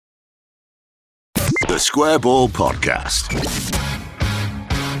The Square Ball Podcast.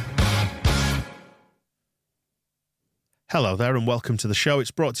 Hello there and welcome to the show.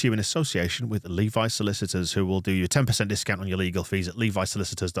 It's brought to you in association with Levi Solicitors, who will do you a 10% discount on your legal fees at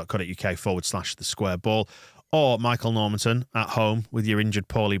levisolicitors.co.uk/the square ball. Or Michael Normanton at home with your injured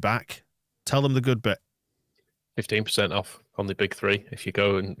poorly back. Tell them the good bit. 15% off on the big three if you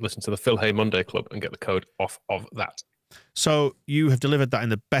go and listen to the Phil Hay Monday Club and get the code off of that. So you have delivered that in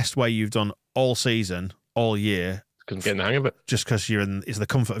the best way you've done all season, all year. Couldn't get in the hang of it. Just because it's the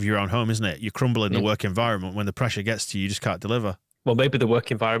comfort of your own home, isn't it? You crumble in the work environment. When the pressure gets to you, you just can't deliver. Well, maybe the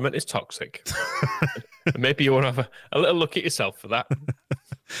work environment is toxic. Maybe you want to have a little look at yourself for that.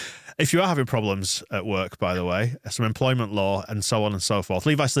 If you are having problems at work, by the way, some employment law and so on and so forth,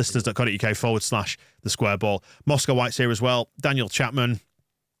 levisolicitors.co.uk/the square ball. Moscow White's here as well. Daniel Chapman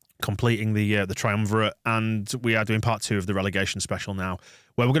completing the triumvirate, and we are doing part 2 of the relegation special now,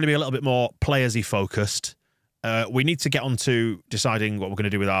 where we're going to be a little bit more playersy focused. We need to get on to deciding what we're going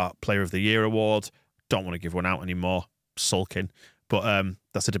to do with our Player of the Year award. Don't want to give one out anymore, sulking, but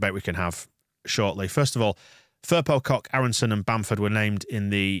that's a debate we can have shortly. First of all, Firpo, Koch, Aronson and Bamford were named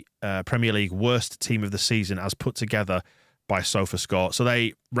in the Premier League worst team of the season as put together by SofaScore. So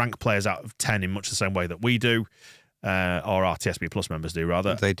they rank players out of 10 in much the same way that we do, or our TSB Plus members do,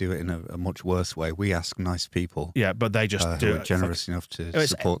 rather. They do it in a much worse way. We ask nice people. Yeah, but they just do who are it. generous enough to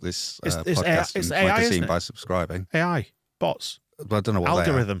support this podcast it's and AI, magazine by subscribing. AI, bots. But I don't know what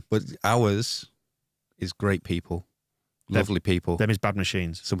algorithm. They are. But ours is great people, lovely people. Them is bad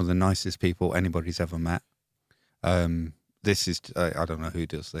machines. Some of the nicest people anybody's ever met. This is, I don't know who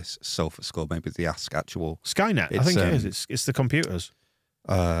does this, SofaScore, maybe the Ask Actual. Skynet, I think it is. It's the computers.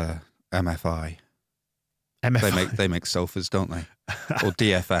 MFI. MFI. They make sofas, don't they? Or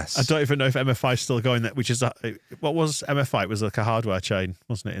DFS. I don't even know if MFI is still going there, which is, what was MFI? It was like a hardware chain,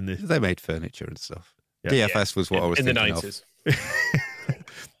 wasn't it? They made furniture and stuff. Yeah. DFS was what I was thinking of. In the 90s.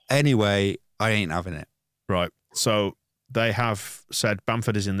 Anyway, I ain't having it. Right. So they have said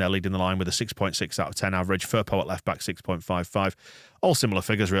Bamford is in there leading the line with a 6.6 out of 10 average. Firpo at left back, 6.55. All similar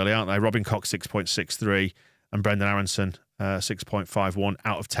figures, really, aren't they? Robin Koch, 6.63. And Brendan Aronson, 6.51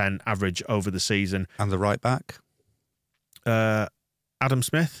 out of 10 average over the season. And the right back? Adam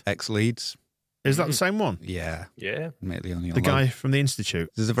Smith. Ex-Leeds. Is that the same one? Yeah. Yeah. The guy from the Institute.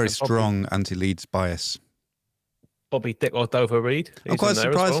 There's a very strong anti-Leeds bias. Bobby Decordova-Reid. I'm quite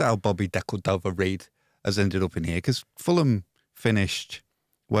surprised at how Bobby Decordova-Reid has ended up in here, because Fulham finished,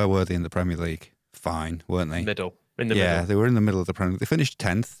 where were they in the Premier League? Fine, weren't they? In the middle. Yeah, they were in the middle of the Premier League. They finished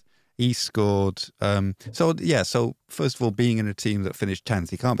 10th. He scored. So first of all, being in a team that finished 10th,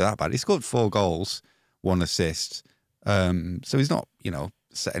 he can't be that bad. He scored 4 goals, 1 assist. So he's not,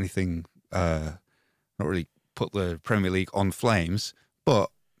 set anything, not really put the Premier League on flames. But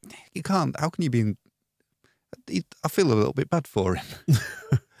you can't. How can you be in? I feel a little bit bad for him.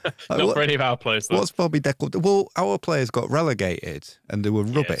 Not for any of our players, though. What's Bobby Deckel? Well, our players got relegated and they were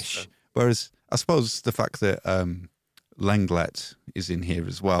rubbish. Yes, Whereas I suppose the fact that Lenglet is in here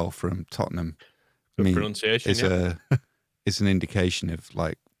as well from Tottenham, pronunciation, is an indication of,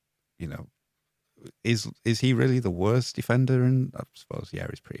 is he really the worst defender? And I suppose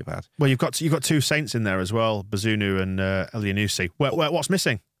he's pretty bad. Well, you've got 2 Saints in there as well, Bazunu and Elianusi. What's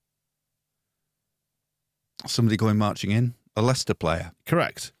missing? Somebody going marching in. A Leicester player.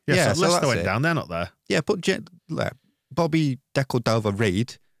 Correct. Yeah, so Leicester went down. They're not there. Yeah, but Bobby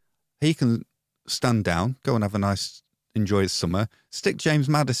Decordova-Reid, he can stand down, go and have a nice, enjoy his summer. Stick James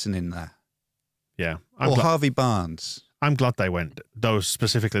Maddison in there. Yeah. Harvey Barnes. I'm glad they went. Those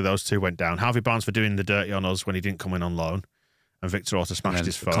 2 went down. Harvey Barnes for doing the dirty on us when he didn't come in on loan. And Victor Orta smashed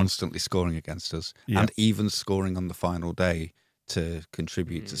his phone. Constantly scoring against us. Yeah. And even scoring on the final day to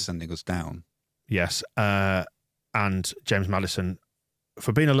contribute to sending us down. Yes. And James Maddison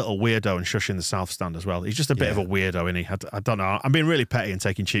for being a little weirdo and shushing the South Stand as well. He's just a bit of a weirdo, isn't he? I don't know. I'm being really petty and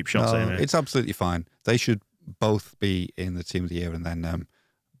taking cheap shots at him. It's absolutely fine. They should both be in the Team of the Year, and then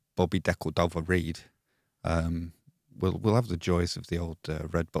Bobby Decordova-Reid. We'll have the joys of the old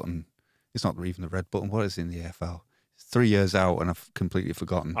red button. It's not even the red button. What is it in the AFL? It's 3 years out, and I've completely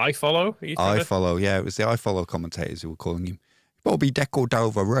forgotten. I follow. Yeah, it was the I follow commentators who were calling him Bobby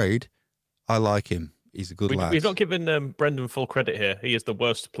Decordova-Reid. I like him. He's a good lad. We've not given Brendan full credit here. He is the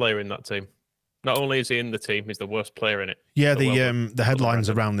worst player in that team. Not only is he in the team, he's the worst player in it. Yeah, the headlines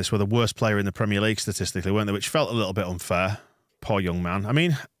around this were the worst player in the Premier League statistically, weren't they? Which felt a little bit unfair. Poor young man. I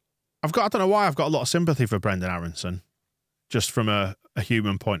mean, I don't know why I've got a lot of sympathy for Brendan Aronson, just from a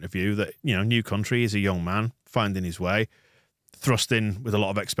human point of view. That new country, he's a young man finding his way, thrust in with a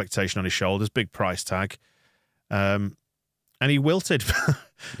lot of expectation on his shoulders, big price tag. And he wilted,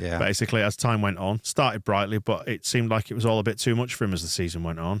 Yeah. basically, as time went on. Started brightly, but it seemed like it was all a bit too much for him as the season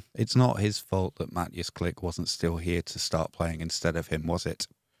went on. It's not his fault that Matthias Klick wasn't still here to start playing instead of him, was it?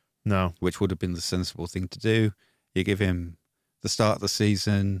 No. Which would have been the sensible thing to do. You give him the start of the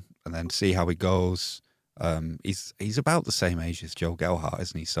season and then see how he goes. He's about the same age as Joe Gelhardt,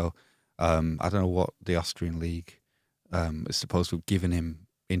 isn't he? So I don't know what the Austrian league is supposed to have given him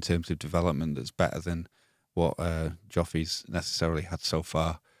in terms of development that's better than what Joffrey's necessarily had so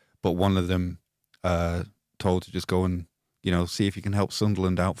far. But one of them told to just go and, see if you can help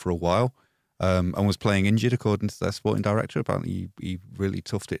Sunderland out for a while, and was playing injured, according to their sporting director. Apparently he really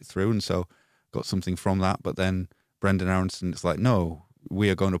toughed it through, and so got something from that. But then Brendan Aronson is like, no, we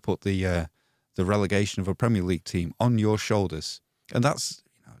are going to put the relegation of a Premier League team on your shoulders. And that's,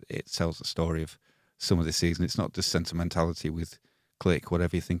 it tells the story of some of this season. It's not just sentimentality with Klick,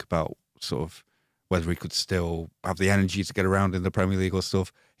 whatever you think about sort of whether he could still have the energy to get around in the Premier League or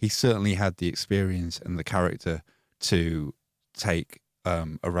stuff. He certainly had the experience and the character to take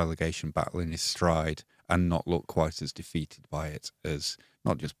a relegation battle in his stride and not look quite as defeated by it as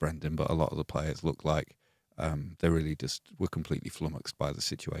not just Brendan, but a lot of the players looked like they really just were completely flummoxed by the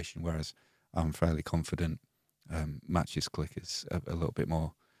situation. Whereas I'm fairly confident Matthias Klick is a little bit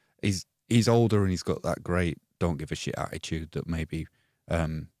more. He's older and he's got that great don't give a shit attitude that maybe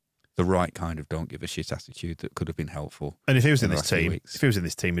the right kind of don't give a shit attitude that could have been helpful. And if he was in this team, he'd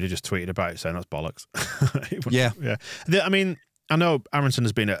have just tweeted about it saying that's bollocks. Yeah. I mean, I know Aronson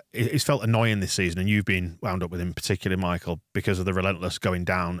has been he's felt annoying this season, and you've been wound up with him, particularly Michael, because of the relentless going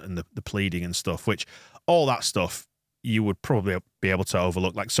down and the pleading and stuff, which all that stuff you would probably be able to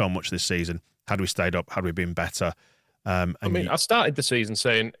overlook like so much this season. Had we stayed up, had we been better? I started the season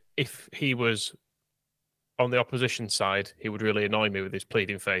saying if he was on the opposition side, he would really annoy me with his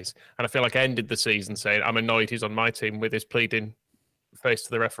pleading face. And I feel like I ended the season saying I'm annoyed he's on my team with his pleading face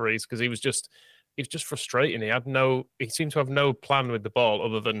to the referees, because he was just frustrating. He seemed to have no plan with the ball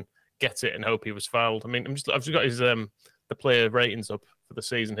other than get it and hope he was fouled. I mean, I've just got his the player ratings up for the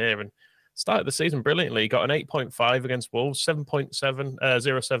season here, and started the season brilliantly. He got an 8.5 against Wolves,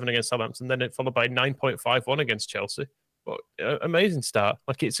 7.707 against Southampton, then it followed by 9.51 against Chelsea. But amazing start.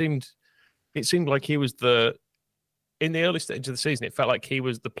 Like it seemed like he was in the early stage of the season, it felt like he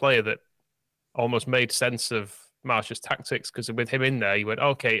was the player that almost made sense of Marsch's tactics, because with him in there, you went,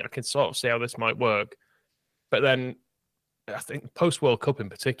 okay, I can sort of see how this might work. But then I think post-World Cup in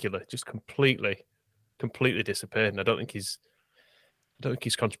particular, just completely disappeared. And I don't think he's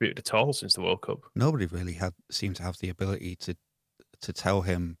contributed at all since the World Cup. Nobody really seemed to have the ability to tell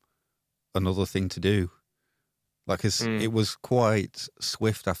him another thing to do. Like it was quite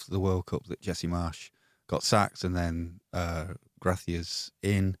swift after the World Cup that Jesse Marsch got sacked, and then Gracia's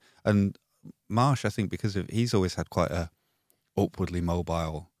in. And Marsch, I think, because he's always had quite a upwardly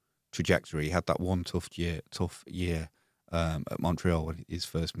mobile trajectory. He had that one tough year at Montreal, his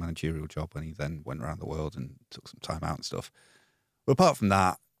first managerial job, when he then went around the world and took some time out and stuff. But apart from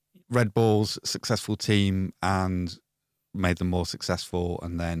that, Red Bull's successful team and made them more successful,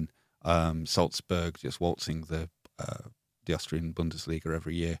 and then Salzburg just waltzing the Austrian Bundesliga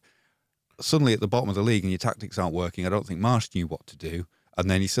every year. Suddenly at the bottom of the league and your tactics aren't working. I don't think Marsch knew what to do. And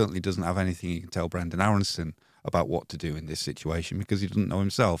then he certainly doesn't have anything he can tell Brendan Aronson about what to do in this situation, because he doesn't know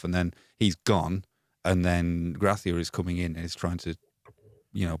himself. And then he's gone, and then Gracia is coming in and is trying to,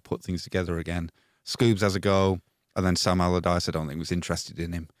 put things together again. Scoobs has a go, and then Sam Allardyce, I don't think was interested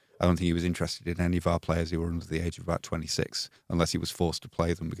in him. I don't think he was interested in any of our players who were under the age of about 26, unless he was forced to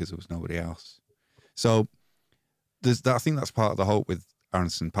play them because there was nobody else. So I think that's part of the hope with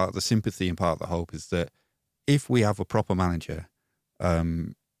Aronson. Part of the sympathy and part of the hope is that if we have a proper manager,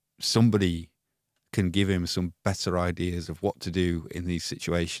 somebody can give him some better ideas of what to do in these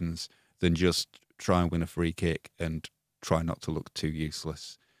situations than just try and win a free kick and try not to look too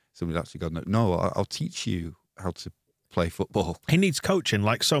useless. Somebody's actually gone, no, I'll teach you how to play football. He needs coaching,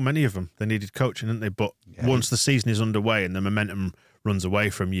 like so many of them. They needed coaching, didn't they? But once the season is underway and the momentum runs away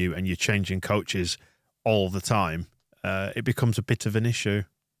from you and you're changing coaches all the time, it becomes a bit of an issue.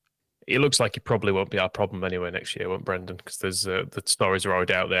 It looks like it probably won't be our problem anyway next year, won't Brendan? Because there's the stories are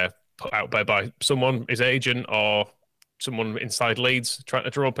already out there, put out by someone, his agent, or someone inside Leeds trying to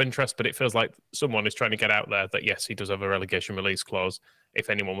draw up interest. But it feels like someone is trying to get out there that yes, he does have a relegation release clause. If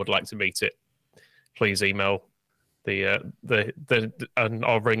anyone would like to meet it, please email and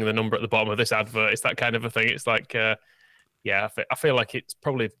I'll ring the number at the bottom of this advert. It's that kind of a thing. It's like, I feel like it's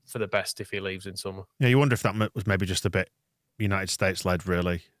probably for the best if he leaves in summer. Yeah, you wonder if that was maybe just a bit United States led,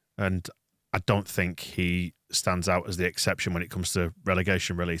 really. And I don't think he stands out as the exception when it comes to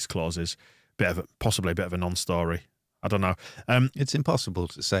relegation release clauses. Possibly a bit of a non-story. I don't know. It's impossible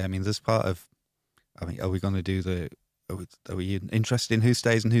to say. I mean, there's part of. I mean, are we going to do the? Are we interested in who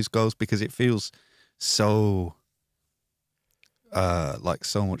stays and who goes? Because it feels so. Like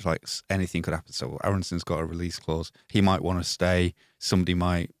so much like anything could happen. So Aronson's got a release clause. He might want to stay. Somebody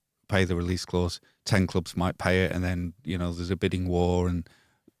might pay the release clause. 10 clubs might pay it, and then there's a bidding war, and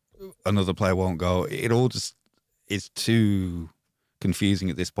another player won't go. It all just is too confusing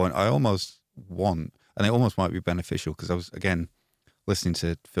at this point. I almost want, and it almost might be beneficial, because I was again listening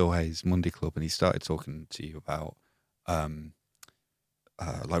to Phil Hayes' Monday Club, and he started talking to you about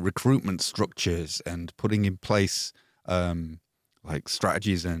like recruitment structures and putting in place like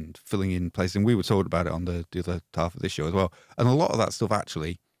strategies and filling in place. And we were talking about it on the other half of this show as well. And a lot of that stuff,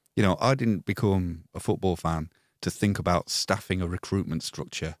 actually, I didn't become a football fan to think about staffing a recruitment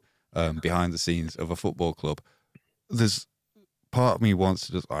structure behind the scenes of a football club. There's part of me wants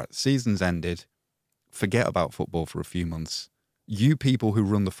to just, all right, season's ended, forget about football for a few months. You people who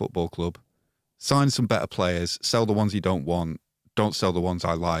run the football club, sign some better players, sell the ones you don't want, don't sell the ones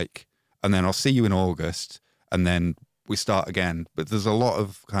I like, and then I'll see you in August, and then we start again. But there's a lot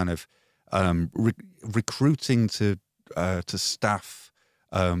of kind of recruiting to staff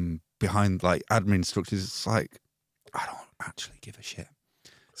behind like admin structures. It's like, I don't actually give a shit.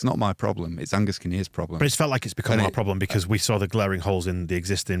 It's not my problem. It's Angus Kinnear's problem. But it's felt like it's become our problem because we saw the glaring holes in the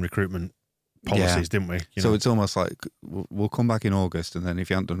existing recruitment policies, didn't we? So it's almost like we'll come back in August, and then if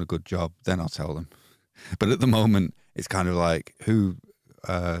you haven't done a good job, then I'll tell them. But at the moment, it's kind of like who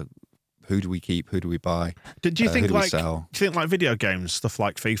do we keep? Who do we buy? Do you think do like video games, stuff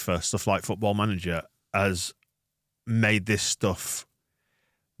like FIFA, stuff like Football Manager, has made this stuff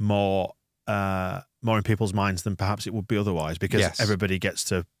more in people's minds than perhaps it would be otherwise? Because everybody gets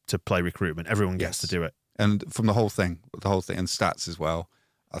to play recruitment, everyone gets to do it, and from the whole thing, and stats as well,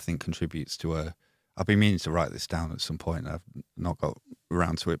 I think contributes to a. I've been meaning to write this down at some point, and I've not got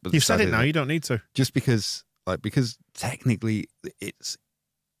around to it. But you've said it now; you don't need to. Just because technically, it's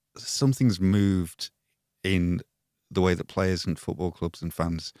something's moved in the way that players and football clubs and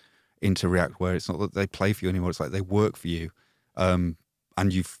fans interact, where it's not that they play for you anymore; it's like they work for you, and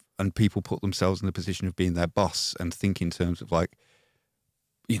people put themselves in the position of being their boss and think in terms of like,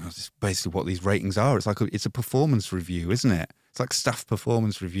 this is basically what these ratings are. It's like it's a performance review, isn't it? It's like staff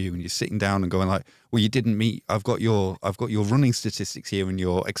performance review, and you're sitting down and going like, well, you didn't meet. I've got your running statistics here, and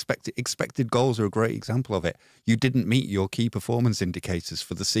your expected goals are a great example of it. You didn't meet your key performance indicators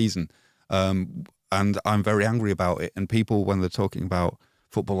for the season, and I'm very angry about it. And people, when they're talking about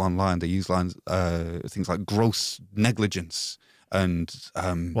football online, they use things like gross negligence and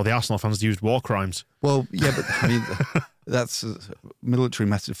well, the Arsenal fans used war crimes. Well, yeah, but I mean. That's military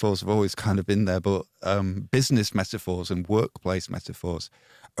metaphors have always kind of been there, but business metaphors and workplace metaphors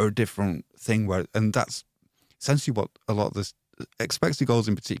are a different thing. And that's essentially what a lot of this expected goals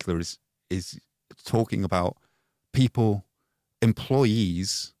in particular is talking about people,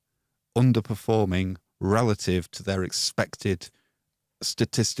 employees underperforming relative to their expected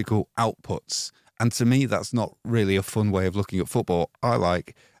statistical outputs. And to me, that's not really a fun way of looking at football. I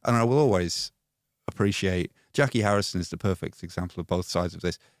will always appreciate. Jackie Harrison is the perfect example of both sides of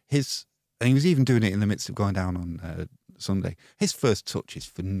this. And he was even doing it in the midst of going down on Sunday. His first touch is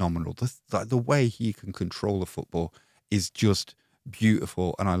phenomenal. The way he can control the football is just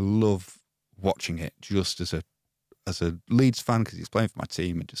beautiful, and I love watching it. Just as a Leeds fan, because he's playing for my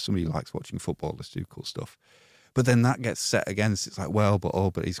team, and just somebody who likes watching football, let's do cool stuff. But then that gets set against. It's like,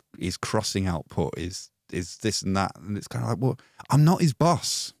 but his crossing output is this and that, and it's kind of like, well, I'm not his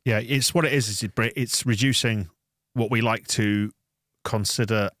boss. Yeah, it's what it is it's reducing what we like to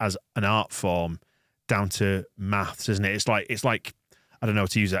consider as an art form down to maths, isn't it? It's like I don't know how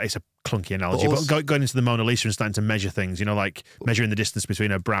to use that. It's a clunky analogy, but going into the Mona Lisa and starting to measure things, like measuring the distance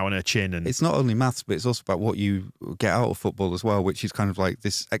between her brow and her chin. And it's not only maths, but it's also about what you get out of football as well, which is kind of like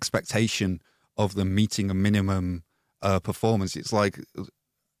this expectation of them meeting a minimum performance. It's like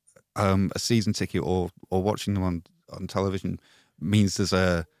a season ticket or watching them on television means there's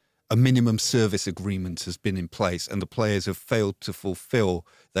a minimum service agreement has been in place, and the players have failed to fulfill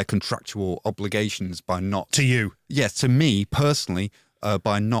their contractual obligations by not... To you? Yes, to me personally,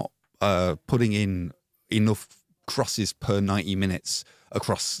 by not putting in enough crosses per 90 minutes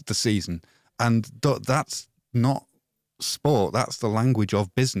across the season. And that's not sport, that's the language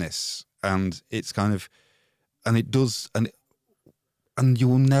of business. And it's kind of... And it does... And you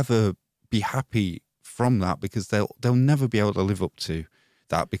will never be happy from that, because they'll never be able to live up to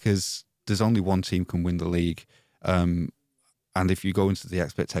that, because there's only one team can win the league. And if you go into the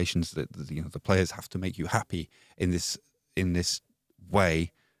expectations that the players have to make you happy in this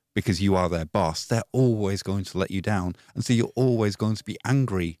way, because you are their boss, they're always going to let you down. And so you're always going to be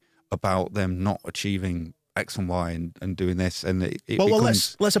angry about them not achieving X and Y and doing this. And it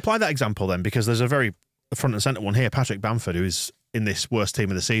becomes... let's apply that example then, because there's a very front and centre one here, Patrick Bamford, who is in this worst team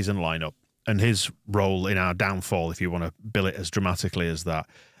of the season lineup, and his role in our downfall, if you want to bill it as dramatically as that.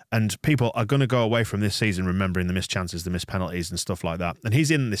 And people are going to go away from this season remembering the missed chances, the missed penalties and stuff like that. And he's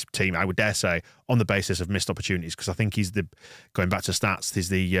in this team, I would dare say, on the basis of missed opportunities, because I think he's going back to stats, he's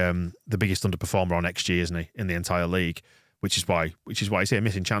the biggest underperformer on XG, isn't he, in the entire league, which is why he's here,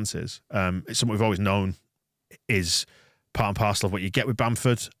 missing chances. It's something we've always known is part and parcel of what you get with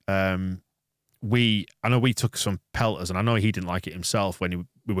Bamford. I know we took some pelters, and I know he didn't like it himself when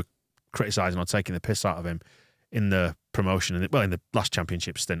we were criticising or taking the piss out of him in the promotion, in the last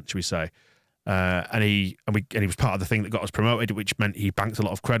championship stint, should we say? And he was part of the thing that got us promoted, which meant he banked a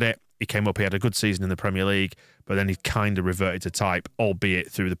lot of credit. He came up, he had a good season in the Premier League, but then he kind of reverted to type, albeit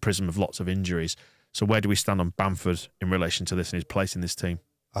through the prism of lots of injuries. So where do we stand on Bamford in relation to this and his place in this team?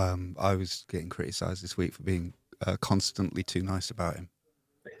 I was getting criticised this week for being constantly too nice about him.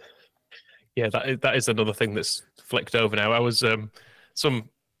 Yeah, that is another thing that's flicked over now. I was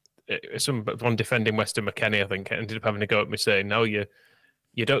someone defending Weston McKennie, I think, ended up having a go at me saying, "No, you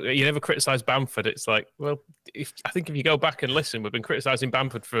never criticise Bamford." It's like, well, I think if you go back and listen, we've been criticising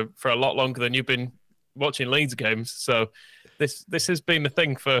Bamford for a lot longer than you've been watching Leeds games. So this has been a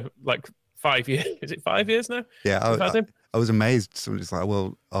thing for like 5 years. Is it 5 years now? Yeah, I was amazed. Somebody's like,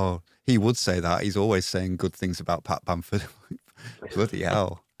 well, he would say that. He's always saying good things about Pat Bamford. Bloody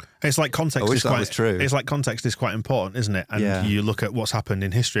hell. It's like context. I wish that was true. It's like context is quite important, isn't it? And you look at what's happened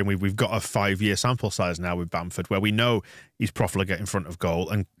in history, and we've got a 5-year sample size now with Bamford, where we know he's profligate in front of goal,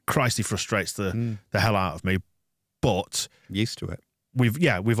 and Christ, he frustrates the hell out of me. But used to it.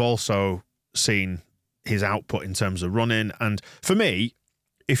 We've also seen his output in terms of running, and for me,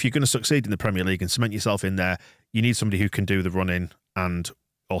 if you're going to succeed in the Premier League and cement yourself in there, you need somebody who can do the running and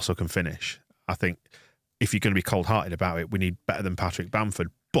also can finish. I think if you're going to be cold-hearted about it, we need better than Patrick Bamford.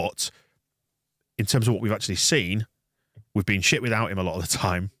 But in terms of what we've actually seen, we've been shit without him a lot of the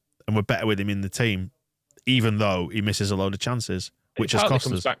time, and we're better with him in the team, even though he misses a load of chances, which has cost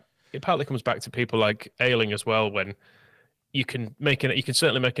us. It partly comes back to people like Ayling as well, when you can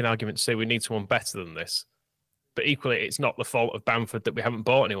certainly make an argument to say we need someone better than this, but equally it's not the fault of Bamford that we haven't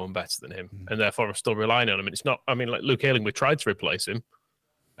bought anyone better than him, and therefore are still relying on him. And it's not. I mean, like Luke Ayling, we tried to replace him,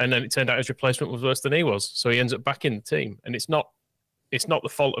 and then it turned out his replacement was worse than he was, so he ends up back in the team, and it's not the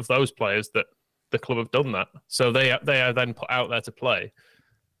fault of those players that the club have done that. So they are then put out there to play.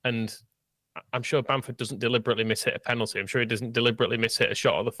 And I'm sure Bamford doesn't deliberately miss-hit a penalty. I'm sure he doesn't deliberately miss-hit a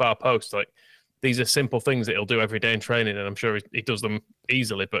shot at the far post. Like, these are simple things that he'll do every day in training, and I'm sure he does them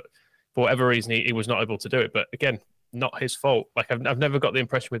easily. But for whatever reason, he was not able to do it. But again, not his fault. Like, I've never got the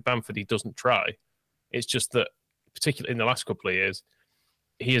impression with Bamford he doesn't try. It's just that, particularly in the last couple of years,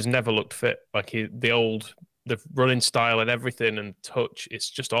 he has never looked fit. Like, the running style and everything and touch, it's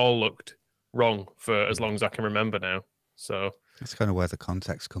just all looked wrong for as long as I can remember now. So that's kind of where the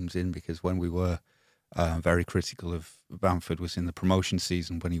context comes in, because when we were very critical of Bamford was in the promotion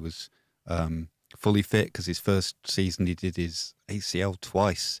season when he was fully fit, because his first season he did his ACL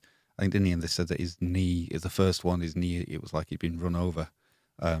twice. I think, didn't he? And they said that his knee, the first one, his knee, it was like he'd been run over.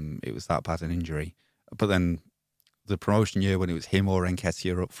 It was that bad an injury. But then the promotion year, when it was him or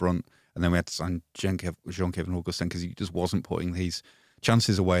Nketiah up front, and then we had to sign Jean-Kevin Augustin because he just wasn't putting these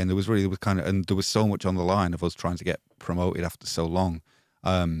chances away. And there was so much on the line of us trying to get promoted after so long.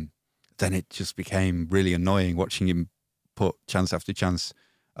 Then it just became really annoying watching him put chance after chance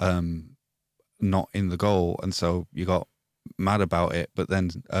not in the goal. And so you got mad about it. But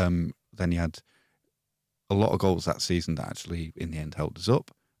then you had a lot of goals that season that actually in the end held us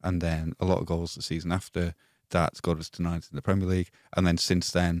up. And then a lot of goals the season after that got us to 9th in the Premier League. And then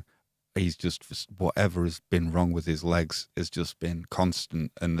since then, he's just, whatever has been wrong with his legs has just been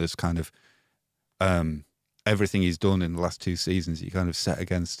constant. And there's kind of everything he's done in the last 2 seasons, you kind of set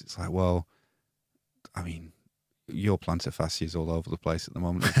against. It's like, well, I mean, your plantar fascia is all over the place at the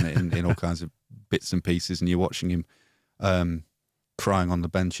moment, isn't it? In all kinds of bits and pieces. And you're watching him crying on the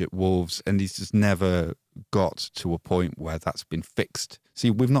bench at Wolves, and he's just never got to a point where that's been fixed. See,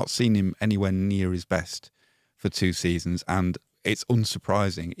 we've not seen him anywhere near his best for 2 seasons, and it's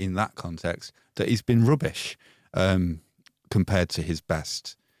unsurprising in that context that he's been rubbish compared to his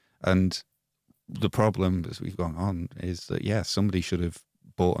best. And the problem as we've gone on is that, somebody should have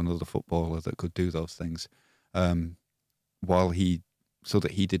bought another footballer that could do those things so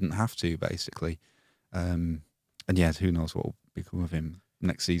that he didn't have to, basically. And who knows what will become of him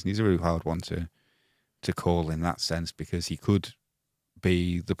next season. He's a really hard one to call in that sense, because he could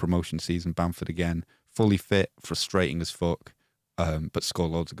be the promotion season, Bamford again, fully fit, frustrating as fuck, but score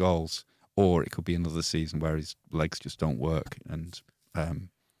loads of goals. Or it could be another season where his legs just don't work. And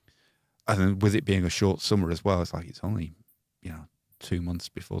then with it being a short summer as well, it's like it's only 2 months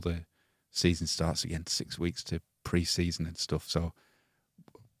before the season starts again, 6 weeks to pre-season and stuff. So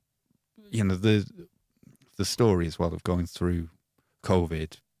the story as well of going through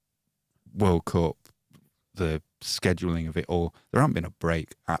COVID, World Cup, the scheduling of it all, there hasn't been a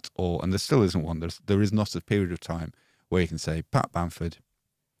break at all, and there still isn't one. There is not a period of time where you can say, Pat Bamford,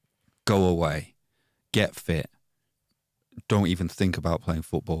 go away, get fit, don't even think about playing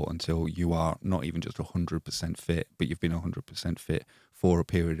football until you are not even just 100% fit, but you've been 100% fit for a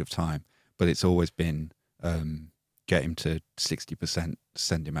period of time. But it's always been get him to 60%,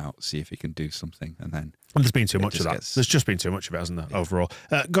 send him out, see if he can do something, and then... And there's been too much of that. There's just been too much of it, hasn't there, overall?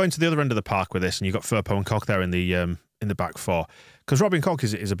 Going to the other end of the park with this, and you've got Firpo and Koch there in the back four. Because Robin Koch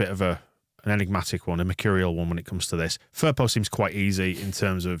is a bit of an enigmatic one, a mercurial one when it comes to this. Firpo seems quite easy in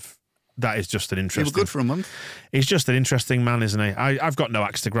terms of... That is just an interesting... He was good for a month. He's just an interesting man, isn't he? I've got no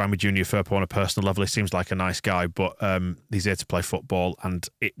axe to grind with Junior Firpo on a personal level. He seems like a nice guy, but he's here to play football, and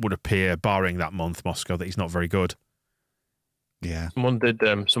it would appear, barring that month, Moscow, that he's not very good. Yeah. Someone did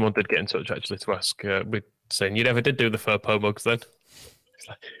get in touch actually to ask, with saying you never did do the Firpo mugs then.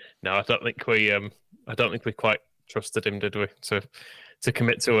 No, I don't think we quite trusted him, did we? To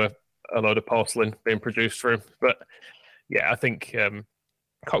commit to a load of porcelain being produced for him. But yeah, I think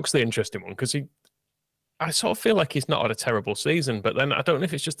Koch's the interesting one because I sort of feel like he's not had a terrible season, but then I don't know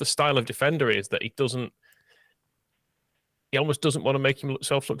if it's just the style of defender he is that he almost doesn't want to make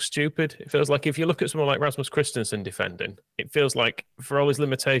himself look stupid. It feels like if you look at someone like Rasmus Christensen defending, it feels like for all his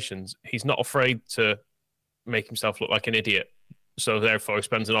limitations, he's not afraid to make himself look like an idiot. So therefore he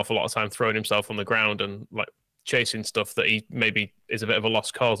spends an awful lot of time throwing himself on the ground and like chasing stuff that he maybe is a bit of a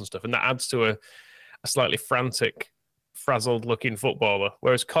lost cause and stuff. And that adds to a slightly frantic, frazzled looking footballer.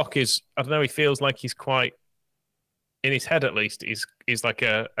 Whereas Koch is, I don't know, he feels like he's quite, in his head at least, he's like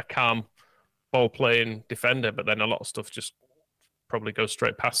a calm ball playing defender, but then a lot of stuff just probably goes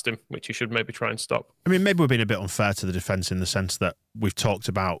straight past him, which he should maybe try and stop. I mean, maybe we're being a bit unfair to the defence in the sense that we've talked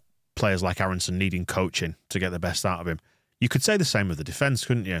about players like Aronson needing coaching to get the best out of him. You could say the same of the defence,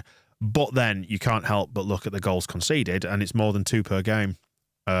 couldn't you? But then you can't help but look at the goals conceded, and it's more than 2 per game.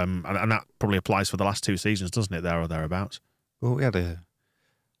 And that probably applies for the last 2 seasons, doesn't it, there or thereabouts? Well, we had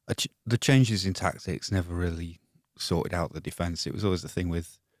the changes in tactics never really sorted out the defence. It was always the thing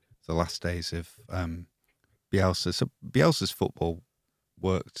with the last days of Bielsa. So Bielsa's football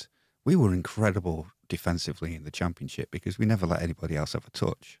worked. We were incredible defensively in the Championship because we never let anybody else have a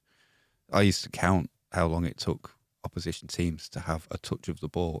touch. I used to count how long it took opposition teams to have a touch of the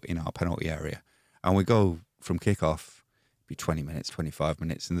ball in our penalty area. And we go from kickoff, be 20 minutes, 25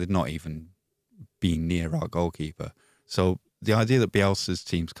 minutes, and they're not even being near our goalkeeper. So the idea that Bielsa's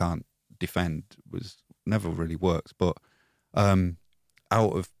teams can't defend was never really worked. But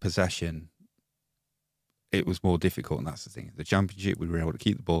out of possession, it was more difficult, and that's the thing. The Championship, we were able to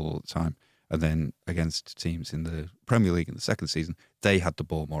keep the ball all the time, and then against teams in the Premier League in the second season, they had the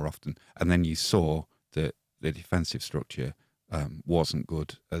ball more often. And then you saw that the defensive structure wasn't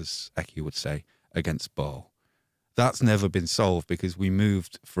good, as Eki would say, against ball. That's never been solved because we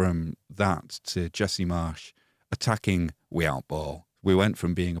moved from that to Jesse Marsh attacking without ball. We went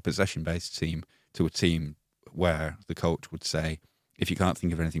from being a possession-based team to a team where the coach would say, if you can't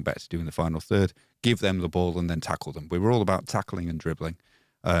think of anything better to do in the final third, give them the ball and then tackle them. We were all about tackling and dribbling.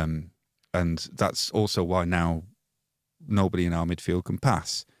 And that's also why now nobody in our midfield can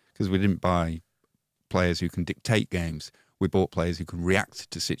pass, because we didn't buy players who can dictate games. We bought players who can react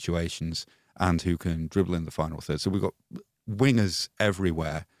to situations and who can dribble in the final third. So we've got wingers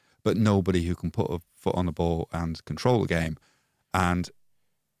everywhere, but nobody who can put a foot on the ball and control the game. And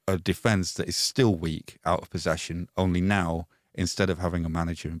a defence that is still weak out of possession, only now, instead of having a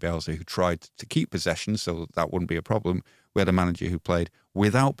manager in Bielsa who tried to keep possession so that wouldn't be a problem, we had a manager who played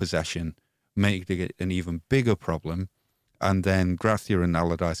without possession, making it an even bigger problem. And then Gracia and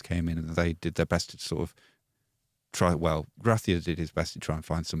Allardyce came in and they did their best to sort of try, well, Gracia did his best to try and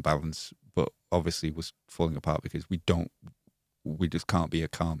find some balance, but obviously was falling apart because we just can't be a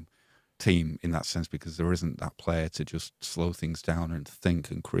calm team in that sense because there isn't that player to just slow things down and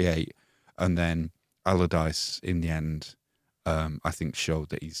think and create. And then Allardyce, in the end, I think showed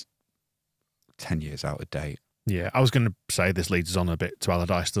that he's 10 years out of date. Yeah, I was going to say this leads us on a bit to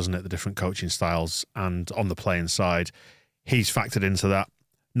Allardyce, doesn't it? The different coaching styles, and on the playing side, he's factored into that.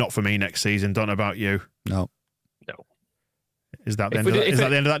 Not for me next season. Don't know about you. No. Is that the end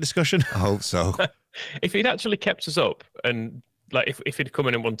of that discussion? I hope so. If he'd actually kept us up and like if he'd come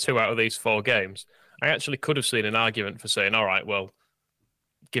in and won 2 out of these 4 games, I actually could have seen an argument for saying, all right, well,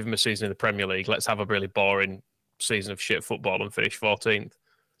 give him a season in the Premier League. Let's have a really boring season of shit football and finish 14th.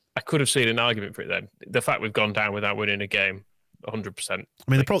 I could have seen an argument for it then. The fact we've gone down without winning a game, 100%. I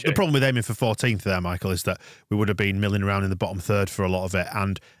mean, the problem with aiming for 14th there, Michael, is that we would have been milling around in the bottom third for a lot of it,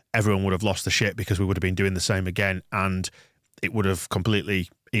 and everyone would have lost the shit because we would have been doing the same again, and it would have completely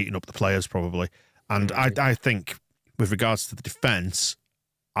eaten up the players probably. And I think with regards to the defence,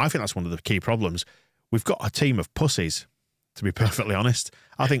 I think that's one of the key problems. We've got a team of pussies, to be perfectly honest.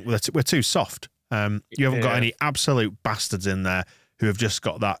 I think we're too soft. You haven't got any absolute bastards in there who have just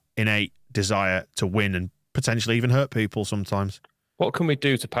got that innate desire to win and potentially even hurt people sometimes. What can we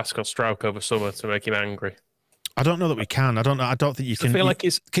do to Pascal Struijk over summer to make him angry? I don't know that we can. I don't know. I don't think you can. I feel like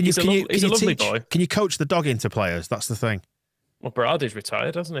he's a lovely boy. Can you coach the dog into players? That's the thing. Well, Berardi's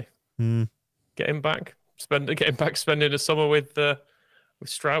retired, hasn't he? Mm. Get him back. Get him back spending a summer with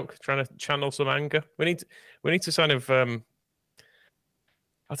Struijk, trying to channel some anger. We need to kind of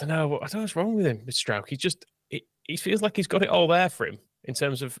I don't know what's wrong with him with Struijk. He feels like he's got it all there for him in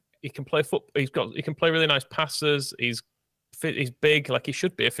terms of he can play football. He can play really nice passes. He's big, like he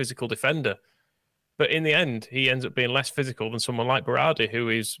should be a physical defender. But in the end, he ends up being less physical than someone like Berardi, who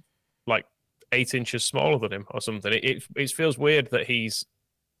is like 8 inches smaller than him or something. It feels weird that he's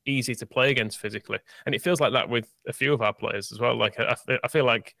easy to play against physically, and it feels like that with a few of our players as well. Like I feel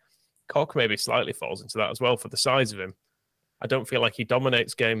like Koch maybe slightly falls into that as well for the size of him. I don't feel like he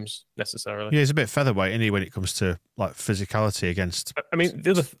dominates games necessarily. Yeah, he's a bit featherweight, isn't he, when it comes to like physicality against. I mean,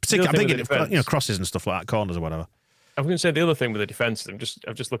 I'm thinking of crosses and stuff like that, corners or whatever. I was going to say the other thing with the defence. I'm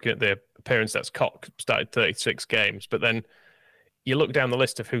just looking at the appearance stats. Koch started 36 games, but then you look down the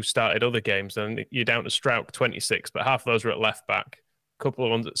list of who started other games, and you're down to Struijk 26, but half of those were at left back. A couple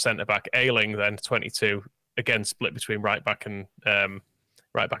of ones at centre back. Ayling then 22, again split between right back and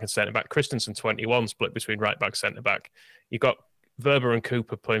centre back. Christensen 21, split between right back centre back. You've got Verber and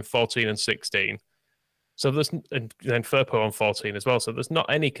Cooper playing 14 and 16. So and then Firpo on 14 as well. So there's not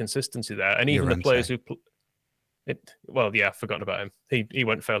any consistency there. And even the players who I've forgotten about him. He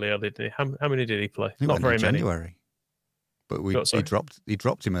went fairly early, didn't he? How many did he play? Not very many. January. But he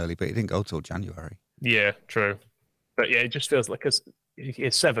dropped him early, but he didn't go till January. Yeah, true. But yeah, it just feels like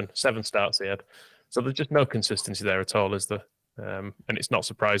it's seven starts he had. So there's just no consistency there at all, is there? And it's not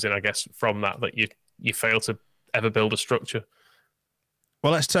surprising, I guess, from that you fail to ever build a structure.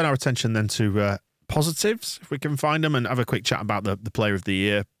 Well, let's turn our attention then to positives, if we can find them, and have a quick chat about the Player of the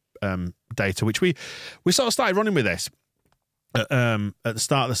Year data, which we sort of started running with this at the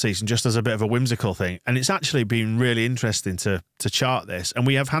start of the season, just as a bit of a whimsical thing. And it's actually been really interesting to chart this. And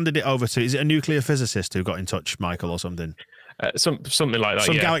we have handed it over to, is it a nuclear physicist who got in touch, Michael, or something? Something like that,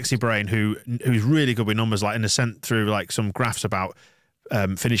 some galaxy brain who's really good with numbers, like, and has sent through like some graphs about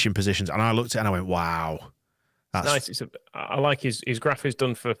finishing positions. And I looked at it and I went, wow. That's nice. I like his graph is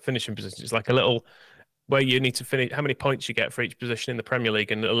done for finishing positions. It's like a little where you need to finish, how many points you get for each position in the Premier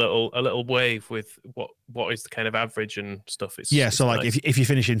League, and a little wave with what is the kind of average and stuff. It's so nice. Like if you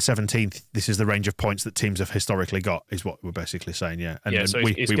finish in 17th, this is the range of points that teams have historically got, is what we're basically saying. Yeah, and so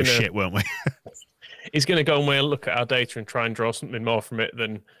we were shit, weren't we? He's going to go and look at our data and try and draw something more from it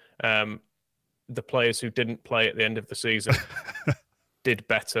than the players who didn't play at the end of the season did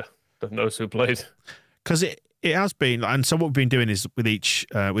better than those who played. Because it has been, and so what we've been doing is with each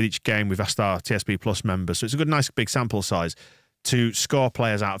game, we've asked our TSB Plus members, so it's a good, nice, big sample size, to score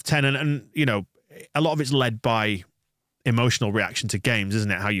players out of 10. And you know, a lot of it's led by emotional reaction to games,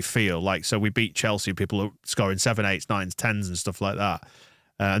 isn't it? How you feel. Like, so we beat Chelsea, people are scoring 7, 8s, 9s, 10s and stuff like that.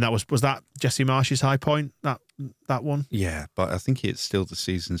 And that was that Jesse Marsh's high point, that one? Yeah, but I think it's still the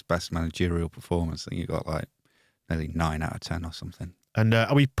season's best managerial performance. I think you got like nearly 9 out of 10 or something. And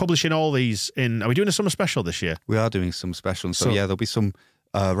are we publishing all these are we doing a summer special this year? We are doing some special. So yeah, there'll be some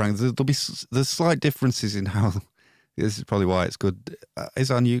there's slight differences in how, this is probably why it's good.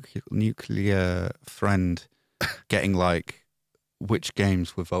 Is our nuclear friend getting like which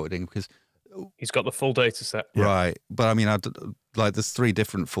games were voted in? Because he's got the full data set. Right. But I mean, there's 3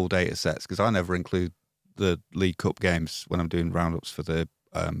 different full data sets, because I never include the League Cup games when I'm doing roundups for the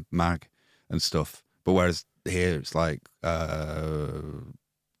mag and stuff. But whereas here it's like,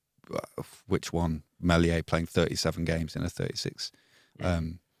 which one? Melier playing 37 games in a 36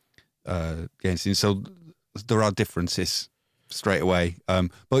 games. So there are differences straight away.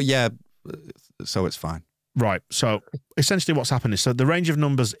 But yeah, so it's fine. Right. So essentially what's happened is, so the range of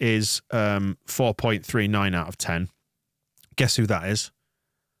numbers is 4.39 out of 10. Guess who that is?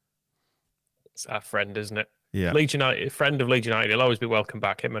 It's our friend, isn't it? Yeah. Leeds United, friend of Leeds United. He'll always be welcome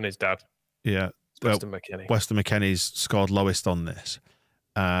back, him and his dad. Yeah. Weston McKennie's scored lowest on this.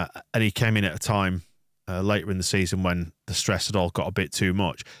 And he came in at a time later in the season when the stress had all got a bit too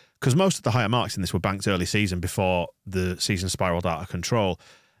much. Because most of the higher marks in this were banked early season before the season spiralled out of control.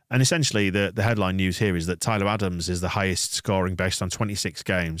 And essentially, the headline news here is that Tyler Adams is the highest scoring based on 26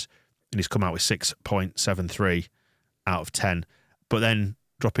 games, and he's come out with 6.73 out of 10. But then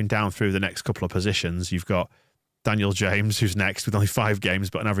dropping down through the next couple of positions, you've got Daniel James, who's next with only 5 games,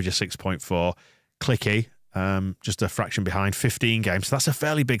 but an average of 6.4. Clicky, just a fraction behind, 15 games. So that's a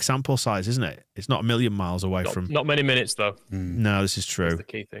fairly big sample size, isn't it? It's not a million miles away from... Not many minutes, though. No, this is true. That's the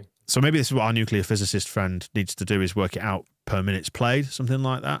key thing. So maybe this is what our nuclear physicist friend needs to do, is work it out per minutes played, something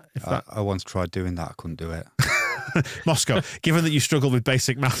like that. I once tried doing that. I couldn't do it. Moscow, given that you struggle with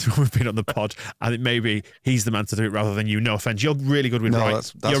basic maths when we've been on the pod, I think maybe he's the man to do it rather than you. No offense. You're really good with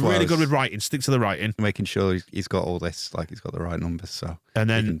writing. You're really good with writing. Stick to the writing. Making sure he's got all this, like he's got the right numbers, so and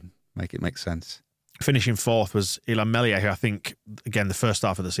then he can make it make sense. Finishing fourth was Ilan Melier, who I think, again, the first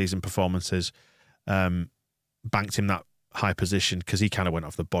half of the season performances banked him that high position because he kind of went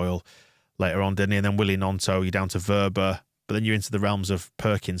off the boil later on, didn't he? And then Willie Nonto, you're down to Verba, but then you're into the realms of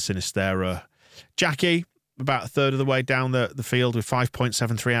Perkins, Sinistera. Jackie, about a third of the way down the field with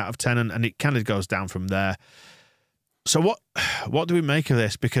 5.73 out of 10, and it kind of goes down from there. So what do we make of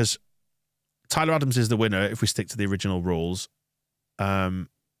this? Because Tyler Adams is the winner if we stick to the original rules.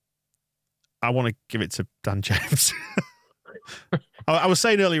 I want to give it to Dan James. I was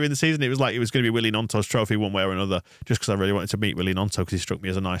saying earlier in the season it was like it was going to be Willie Nonto's trophy one way or another, just because I really wanted to meet Willie Nonto because he struck me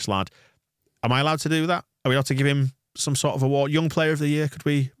as a nice lad. Am I allowed to do that? Are we allowed to give him some sort of award? Young Player of the Year, could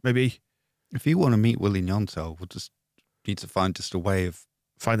we maybe... If you want to meet Willie Nonto, we'll just need to find just a way of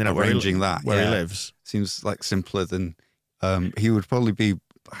finding out arranging where he lives. Seems like simpler than... he would probably be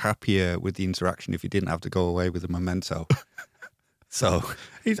happier with the interaction if he didn't have to go away with a memento. So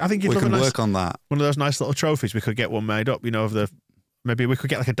I think we can work on that. One of those nice little trophies, we could get one made up, maybe we could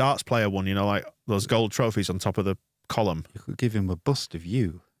get like a darts player one, like those gold trophies on top of the column. You could give him a bust of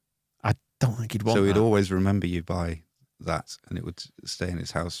you. I don't think he'd want that. So he'd always remember you by that, and it would stay in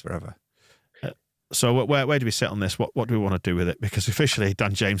his house forever. So where do we sit on this? What do we want to do with it? Because officially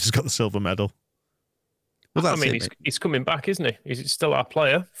Dan James has got the silver medal. Well, he's coming back, isn't he? He's still our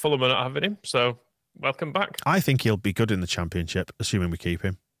player. Fulham are not having him, so welcome back. I think he'll be good in the Championship, assuming we keep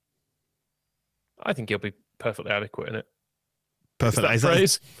him. I think he'll be perfectly adequate in it. Perfect. Is that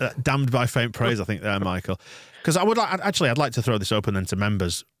praise? Damned by faint praise, I think there, Michael. Because I'd like to throw this open then to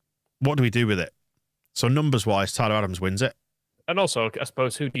members. What do we do with it? So numbers-wise, Tyler Adams wins it. And also, I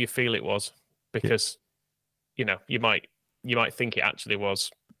suppose, who do you feel it was? Because, you might think it actually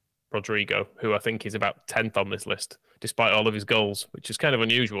was Rodrigo, who I think is about 10th on this list, despite all of his goals, which is kind of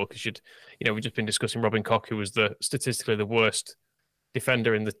unusual because we've just been discussing Robin Koch, who was statistically the worst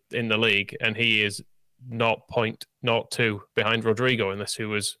defender in the league, and he is 0.02 behind Rodrigo in this, who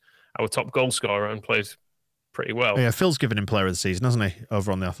was our top goal scorer and plays pretty well. Yeah, Phil's given him Player of the Season, hasn't he,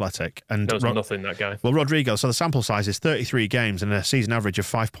 over on The Athletic? And knows nothing, that guy. Well, Rodrigo, so the sample size is 33 games and a season average of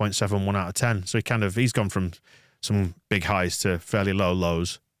 5.71 out of 10. So he's gone from some big highs to fairly low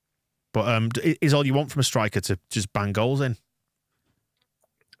lows. But is all you want from a striker to just bang goals in?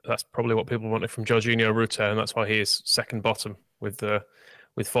 That's probably what people wanted from Jorginho Rutter, and that's why he is second bottom with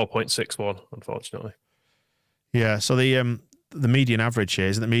 4.61, unfortunately. Yeah, so the median average here,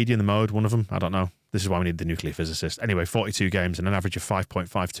 isn't the median the mode, one of them? I don't know. This is why we need the nuclear physicist. Anyway, 42 games and an average of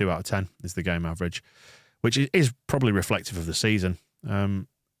 5.52 out of 10 is the game average, which is probably reflective of the season.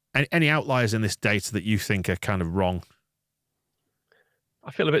 Any outliers in this data that you think are kind of wrong?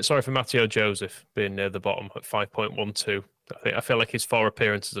 I feel a bit sorry for Matteo Joseph being near the bottom at 5.12. I feel like his 4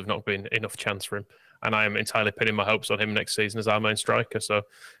 appearances have not been enough chance for him, and I am entirely pinning my hopes on him next season as our main striker, so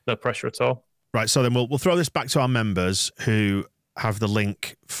no pressure at all. Right, so then we'll throw this back to our members who have the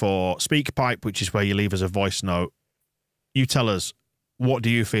link for SpeakPipe, which is where you leave us a voice note. You tell us, what do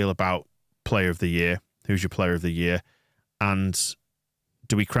you feel about Player of the Year? Who's your Player of the Year? And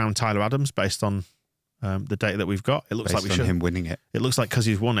do we crown Tyler Adams based on the data that we've got? It looks based like we should. Him winning it. It looks like because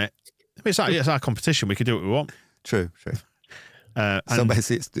he's won it. It's our competition. We can do what we want. True. So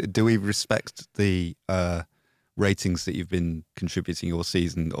basically, do we respect the ratings that you've been contributing all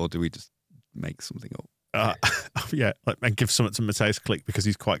season, or do we just make something up? Yeah, and give something to Mateus Click because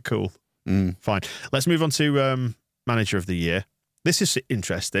he's quite cool. Fine. Let's move on to Manager of the Year. This is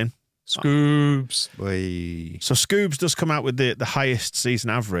interesting. Scoobs. So Scoobs does come out with the highest season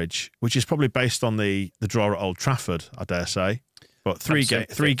average, which is probably based on the draw at Old Trafford, I dare say. But three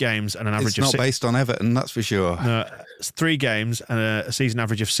games and an average of... It's not based on Everton, that's for sure. 3 games and a season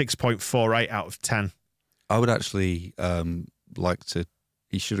average of 6.48 out of 10. I would actually like to...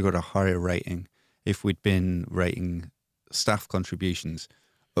 He should have got a higher rating if we'd been rating staff contributions.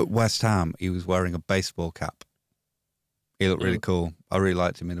 At West Ham, he was wearing a baseball cap. He looked really cool. I really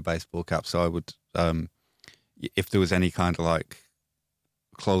liked him in a baseball cap. So I would, if there was any kind of like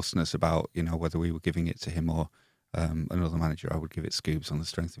closeness about, whether we were giving it to him or another manager, I would give it Scoobs on the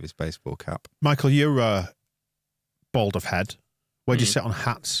strength of his baseball cap. Michael, you're bald of head. Where do you sit on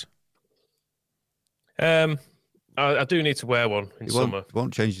hats? I do need to wear one in summer. It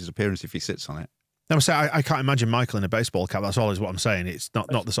won't change his appearance if he sits on it. No, I can't imagine Michael in a baseball cap. That's all is what I'm saying. It's not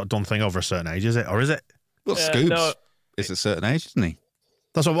the sort of done thing over a certain age, is it? Or is it? Well, Scoobs is a certain age, isn't he?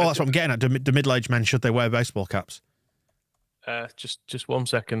 That's what I'm getting at. Do middle-aged men, should they wear baseball caps? Just 1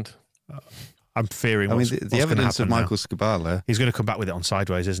 second. I'm fearing the evidence of Michael Skubala... He's going to come back with it on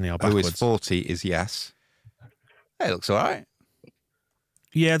sideways, isn't he, or backwards? Who is 40 is yes. Hey, it looks all right.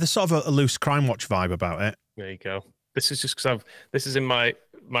 Yeah, there's sort of a loose Crime Watch vibe about it. There you go. This is just because this is in my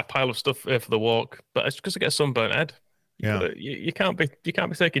pile of stuff for the walk, but it's because I get a sunburnt head. Yeah, you can't be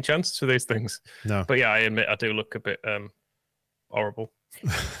taking chances for these things. No, but yeah, I admit I do look a bit horrible.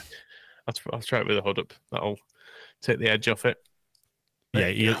 I'll try it with a hood up. That'll take the edge off it. Yeah,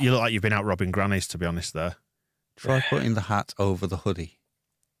 you look like you've been out robbing grannies, to be honest. There, try putting the hat over the hoodie.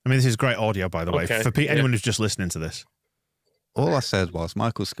 I mean, this is great audio, by the way, for anyone who's just listening to this. All I said was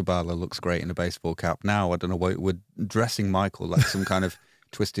Michael Skubala looks great in a baseball cap. Now I don't know why we're dressing Michael like some kind of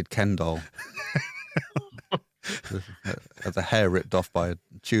twisted Ken doll. The hair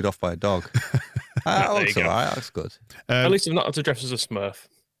chewed off by a dog. That looks all right. That's good. At least I'm not had to dress as a Smurf.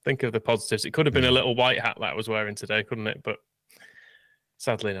 Think of the positives. It could have been a little white hat that I was wearing today, couldn't it? But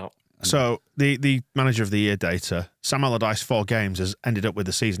sadly not. So the manager of the year data, Sam Allardyce, 4 games, has ended up with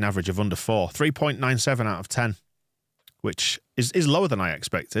a season average of under 4, 3.97 out of 10. Which is lower than I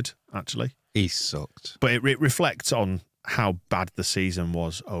expected, actually. He sucked. But it reflects on how bad the season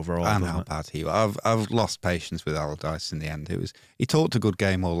was overall. And how bad he was. I've lost patience with Allardyce in the end. He talked a good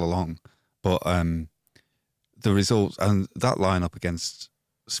game all along, but the results and that lineup against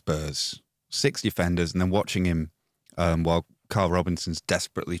Spurs, 6 defenders, and then watching him while Carl Robinson's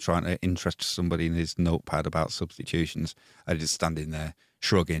desperately trying to interest somebody in his notepad about substitutions, I just standing there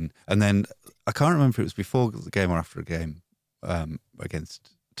shrugging. And then I can't remember if it was before the game or after a game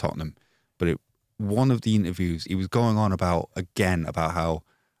against Tottenham, but one of the interviews he was going on about how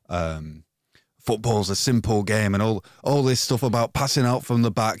football's a simple game and all this stuff about passing out from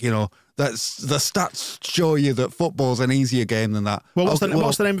the back. That's the stats show you that football's an easier game than that. Well, what's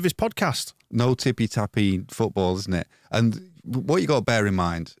the name of his podcast? No Tippy Tappy Football, isn't it? And what you got to bear in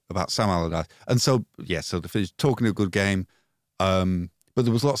mind about Sam Allardyce, and so the finish talking a good game. But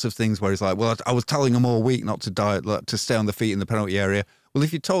there was lots of things where he's like, well, I was telling them all week not to stay on the feet in the penalty area. Well,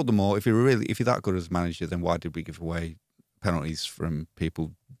 if you told them all, if you're that good as a manager, then why did we give away penalties from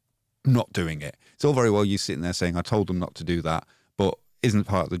people not doing it? It's all very well you sitting there saying, I told them not to do that, but isn't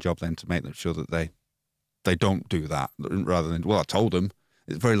part of the job then to make them sure that they don't do that rather than, well, I told them.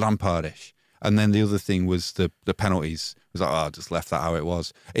 It's very Lampardish. And then the other thing was the penalties. It was like, I just left that how it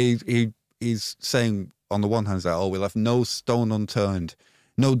was. He's saying, on the one hand, that we left no stone unturned,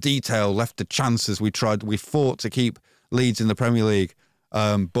 no detail left to chances. We fought to keep Leeds in the Premier League,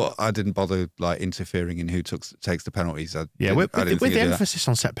 but I didn't bother interfering in who takes the penalties. With the emphasis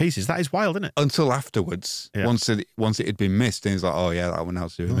on set pieces, that is wild, isn't it? Until afterwards, once it had been missed, and he's like, oh yeah, that one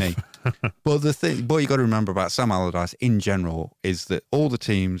has to do with me. But what you got to remember about Sam Allardyce in general is that all the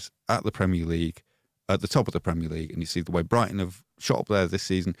teams at the Premier League, at the top of the Premier League, and you see the way Brighton have shot up there this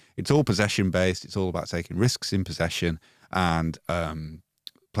season, it's all possession based. It's all about taking risks in possession and playing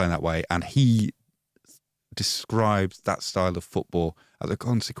that way. And he describes that style of football as a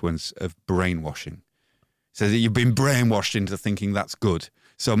consequence of brainwashing. He says that you've been brainwashed into thinking that's good.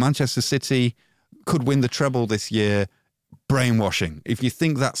 So Manchester City could win the treble this year. Brainwashing. If you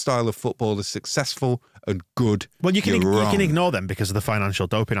think that style of football is successful and good, well, you can ignore them because of the financial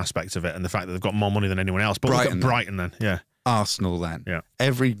doping aspect of it and the fact that they've got more money than anyone else. But look at Brighton then, yeah. Arsenal then. Yeah.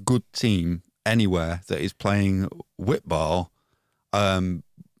 Every good team anywhere that is playing whitball, Sam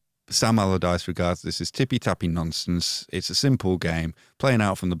Allardyce regards this as tippy-tappy nonsense. It's a simple game. Playing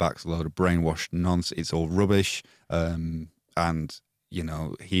out from the back's a load of brainwashed nonsense. It's all rubbish. And,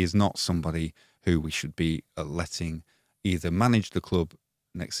 he is not somebody who we should be letting either manage the club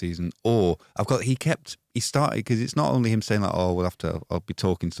next season or he started, because it's not only him saying like, I'll be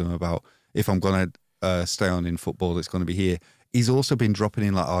talking to him about if I'm going to stay on in football, it's going to be here. He's also been dropping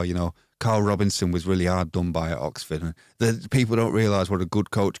in like, Carl Robinson was really hard done by at Oxford. And the people don't realise what a good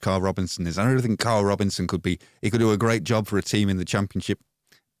coach Carl Robinson is. I don't think Carl Robinson he could do a great job for a team in the Championship.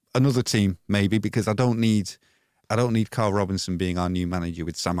 Another team, maybe, because I don't need I don't need Carl Robinson being our new manager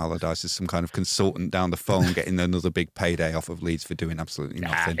with Sam Allardyce as some kind of consultant down the phone getting another big payday off of Leeds for doing absolutely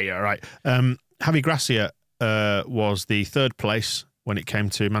nothing. Yeah, right. Javi Gracia was the third place when it came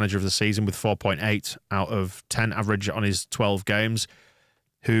to manager of the season with 4.8 out of 10 average on his 12 games.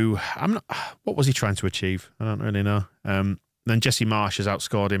 What was he trying to achieve? I don't really know. Then Jesse Marsh has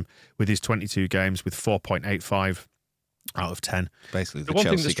outscored him with his 22 games with 4.85 out of 10. Basically, the one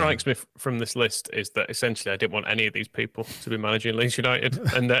thing that strikes me from this list is that essentially I didn't want any of these people to be managing Leeds United,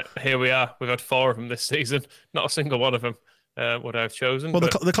 and that here we are. We've had 4 of them this season. Not a single one of them would I have chosen. Well,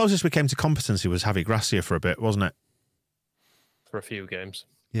 the closest we came to competency was Javi Gracia for a bit, wasn't it? For a few games.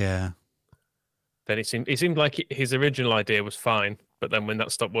 Yeah. Then it seemed like his original idea was fine, but then when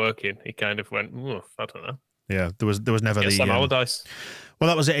that stopped working, he kind of went, I don't know. Yeah, there was never Sam Allardyce. Well,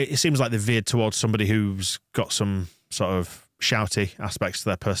 that was it. It seems like they veered towards somebody who's got some sort of shouty aspects to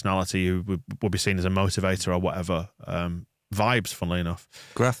their personality, who would be seen as a motivator or whatever. Vibes, funnily enough.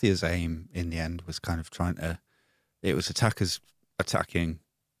 Gracia's aim in the end was kind of it was attackers attacking,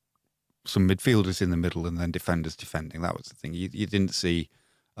 some midfielders in the middle, and then defenders defending. That was the thing. You didn't see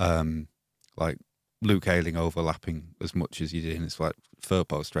like Luke Ayling overlapping as much as you did. And it's like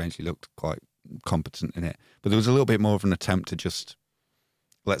Firpo strangely looked quite competent in it, but there was a little bit more of an attempt to just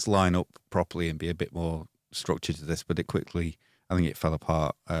let's line up properly and be a bit more structured to this. But I think it fell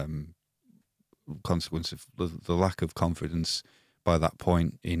apart. Consequence of the lack of confidence by that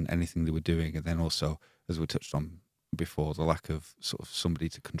point in anything they were doing, and then also, as we touched on before, the lack of sort of somebody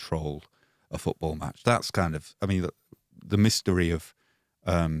to control a football match. That's kind of, I mean, the mystery of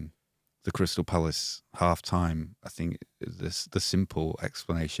the Crystal Palace half-time, I think the simple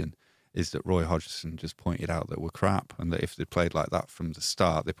explanation is that Roy Hodgson just pointed out that we're crap, and that if they'd played like that from the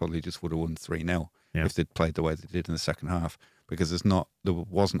start, they probably just would have won 3-0 if they'd played the way they did in the second half, because there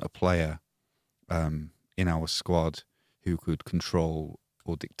wasn't a player in our squad who could control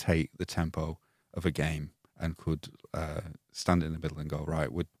or dictate the tempo of a game and could stand in the middle and go,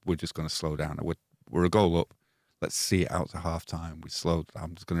 right, we're just going to slow down. We're a goal up. Let's see it out to half time.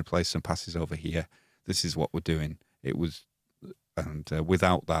 I'm just going to play some passes over here. This is what we're doing.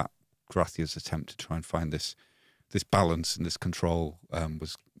 Without that, Gracia's attempt to try and find this balance and this control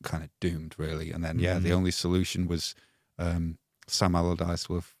was kind of doomed, really. And then, the only solution was Sam Allardyce.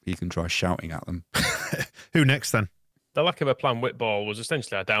 Well, if he can try shouting at them. Who next then? The lack of a plan with ball was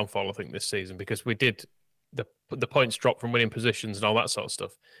essentially our downfall, I think, this season, because we did the points drop from winning positions and all that sort of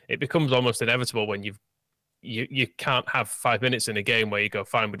stuff. It becomes almost inevitable when you can't have 5 minutes in a game where you go,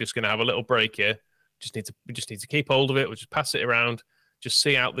 fine, we're just going to have a little break here. We just need to keep hold of it. We'll just pass it around. Just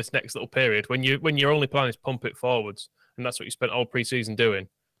see out this next little period. When your only plan is pump it forwards, and that's what you spent all pre-season doing.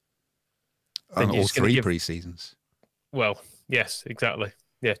 All 3 pre-seasons. Well, yes, exactly.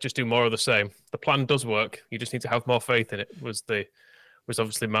 Yeah, just do more of the same. The plan does work. You just need to have more faith in it. Was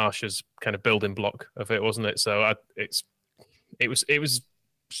obviously Marsh's kind of building block of it, wasn't it? So it was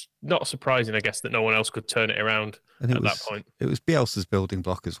not surprising, I guess, that no one else could turn it around at that point. It was Bielsa's building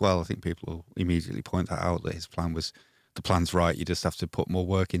block as well. I think people will immediately point that out, that his plan was, the plan's right, you just have to put more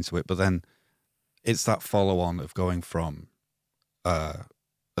work into it. But then it's that follow-on of going from a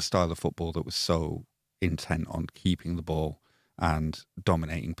style of football that was so intent on keeping the ball and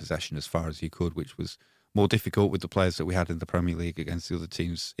dominating possession as far as you could, which was more difficult with the players that we had in the Premier League against the other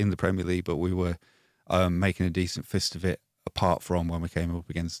teams in the Premier League, but we were making a decent fist of it, apart from when we came up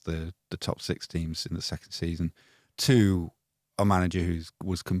against the top 6 teams in the second season, to a manager who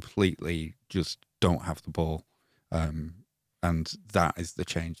was completely just don't have the ball. And that is the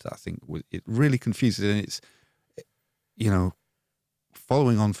change that I think it really confuses. And it's,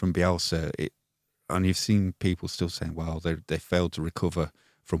 following on from Bielsa, and you've seen people still saying, well, they failed to recover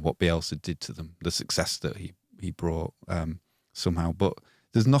from what Bielsa did to them, the success that he brought somehow. But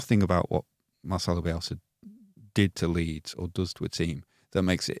there's nothing about what Marcelo Bielsa did to Leeds or does to a team that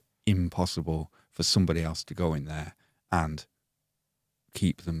makes it impossible for somebody else to go in there and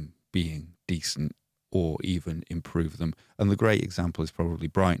keep them being decent or even improve them. And the great example is probably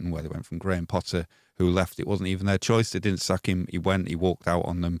Brighton, where they went from Graham Potter, who left. It wasn't even their choice. They didn't sack him. He walked out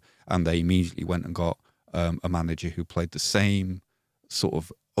on them, and they immediately went and got a manager who played the same sort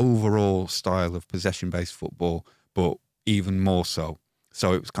of overall style of possession-based football, but even more so.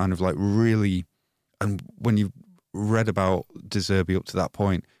 So it was kind of like really, and when you read about De Zerbi up to that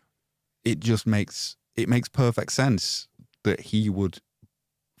point, it makes perfect sense that he would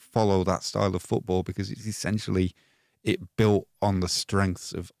follow that style of football, because it's essentially, it built on the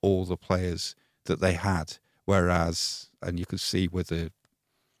strengths of all the players that they had. Whereas, and you could see with the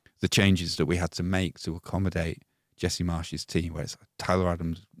changes that we had to make to accommodate Jesse Marsh's team, where it's Tyler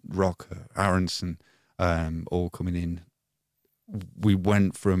Adams, Rocker, Aronson, all coming in. We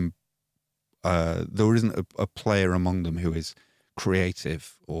went from there isn't a player among them who is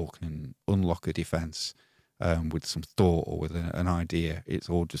creative or can unlock a defence with some thought or with an idea. It's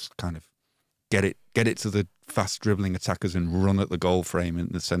all just kind of get it to the fast dribbling attackers and run at the goal frame in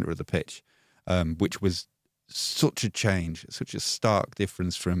the centre of the pitch, which was such a change, such a stark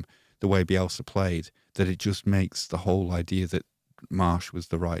difference from the way Bielsa played, that it just makes the whole idea that Marsh was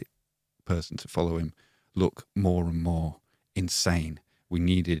the right person to follow him look more and more insane. We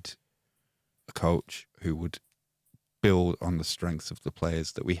needed a coach who would build on the strengths of the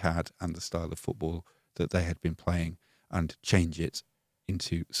players that we had and the style of football that they had been playing and change it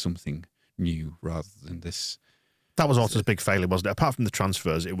into something new rather than this. That was Orta's big failure, wasn't it? Apart from the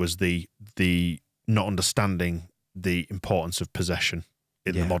transfers, it was the not understanding the importance of possession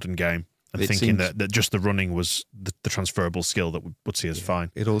in the modern game and thinking that just the running was the transferable skill that would see us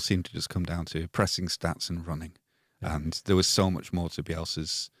fine. It all seemed to just come down to pressing stats and running. And there was so much more to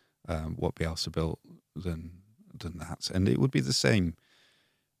Bielsa's, what Bielsa built than that. And it would be the same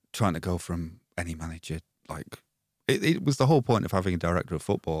trying to go from any manager. Like it was the whole point of having a director of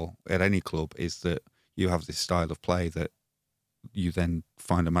football at any club, is that you have this style of play that you then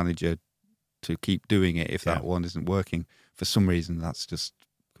find a manager to keep doing it if that one isn't working. For some reason, that's just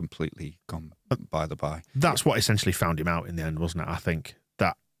completely gone by the by. That's what essentially found him out in the end, wasn't it? I think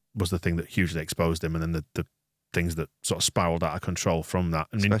that was the thing that hugely exposed him, and then the things that sort of spiraled out of control from that.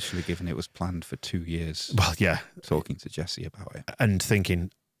 I mean, especially given it was planned for 2 years. Well, yeah. Talking to Jesse about it. And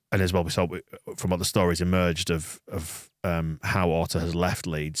thinking, and as well, we saw from what the stories emerged of how Orta has left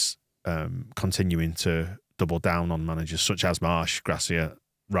Leeds, continuing to double down on managers such as Marsh, Gracia,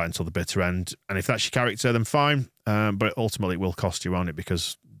 right until the bitter end. And if that's your character, then fine. But ultimately, it will cost you on it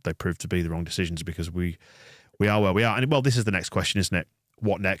because they proved to be the wrong decisions, because we are where we are. And well, this is the next question, isn't it?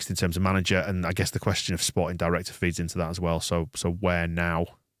 What next in terms of manager? And I guess the question of sporting director feeds into that as well. So where now?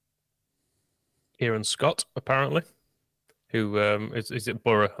 Kieran Scott, apparently, who is at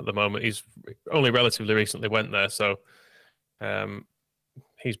Borough at the moment. He's only relatively recently went there, so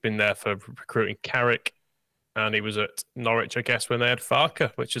he's been there for recruiting Carrick, and he was at Norwich, I guess, when they had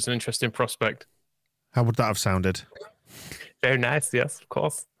Farker, which is an interesting prospect. How would that have sounded? Very nice, yes, of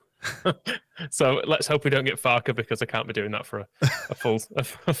course. So let's hope we don't get Farker, because I can't be doing that for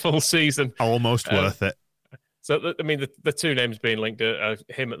a full season. Almost worth it. So I mean, the two names being linked are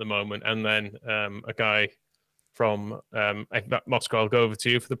him at the moment, and then a guy from Moscow. I'll go over to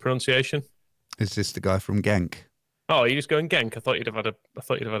you for the pronunciation. Is this the guy from Genk? Oh, you're just going Genk. I thought you'd have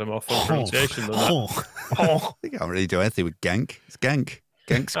had a more fun pronunciation than that. I can't really do anything with Genk. It's Genk.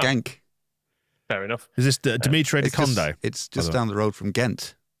 Genk's Genk. Fair enough. Is this Dimitri de Conde? It's just down the road from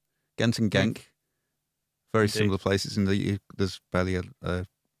Ghent. Ghent and Genk. Very similar places. There's barely a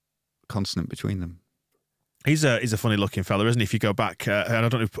consonant between them. He's a funny looking fella, isn't he? If you go back, and I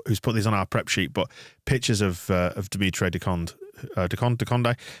don't know who's put these on our prep sheet, but pictures of Dimitri de Conde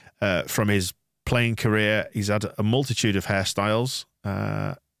from his playing career. He's had a multitude of hairstyles,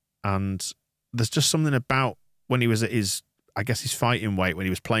 and there's just something about when he was at his fighting weight, when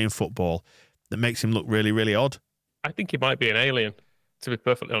he was playing football, that makes him look really, really odd. I think he might be an alien, to be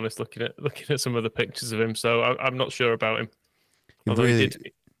perfectly honest, looking at some of the pictures of him. So I'm not sure about him.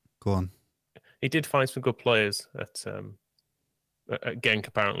 Go on. He did find some good players at Genk,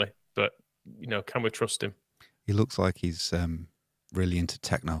 apparently. But, can we trust him? He looks like he's really into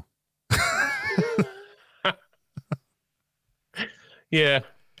techno. Yeah.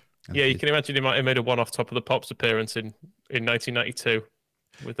 Yeah, you can imagine he might have made a one-off Top of the Pops appearance in 1992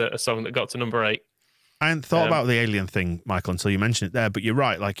 with a song that got to number 8. I hadn't thought about the alien thing, Michael, until you mentioned it there, but you're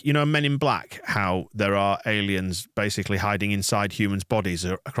right. Like, Men in Black, how there are aliens basically hiding inside humans' bodies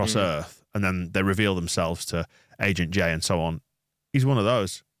across Earth, and then they reveal themselves to Agent J and so on. He's one of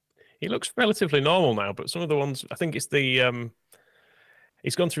those. He looks relatively normal now, but some of the ones, I think it's the...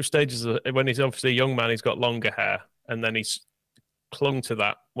 he's gone through stages when he's obviously a young man, he's got longer hair, and then he's clung to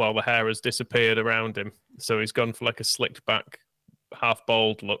that while the hair has disappeared around him. So he's gone for like a slicked back, half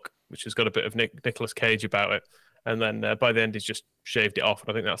bald look, which has got a bit of Nicolas Cage about it. And then by the end, he's just shaved it off. And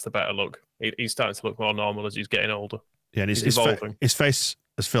I think that's the better look. He's starting to look more normal as he's getting older. Yeah, and his face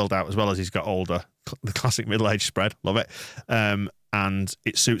has filled out as well as he's got older. The classic middle-aged spread. Love it. And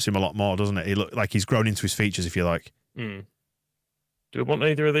it suits him a lot more, doesn't it? He look like he's grown into his features, if you like. Do we want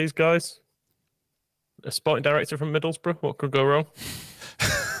either of these guys? A sporting director from Middlesbrough? What could go wrong?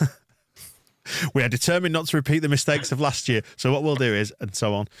 We are determined not to repeat the mistakes of last year. So what we'll do is, and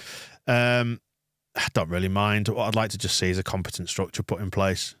so on. I don't really mind. What I'd like to just see is a competent structure put in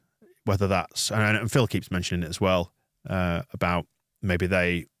place. Whether that's, and Phil keeps mentioning it as well, about maybe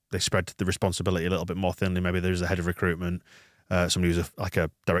they they spread the responsibility a little bit more thinly. Maybe there's a head of recruitment, somebody who's like a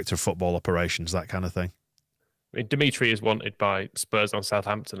director of football operations, that kind of thing. I mean, Dimitri is wanted by Spurs on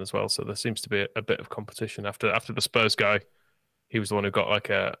Southampton as well, so there seems to be a bit of competition after the Spurs guy. He was the one who got like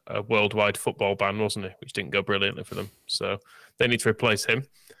a worldwide football ban, wasn't he? Which didn't go brilliantly for them. So they need to replace him.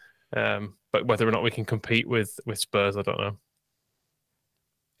 But whether or not we can compete with Spurs, I don't know.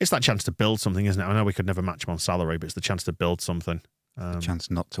 It's that chance to build something, isn't it? I know we could never match him on salary, but it's the chance to build something. The chance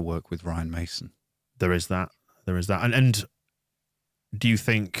not to work with Ryan Mason. There is that. And do you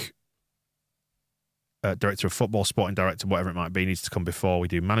think director of football, sporting director, whatever it might be, needs to come before we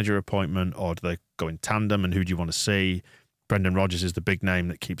do manager appointment, or do they go in tandem? And who do you want to see? Brendan Rodgers is the big name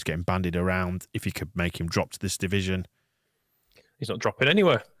that keeps getting bandied around. If you could make him drop to this division. He's not dropping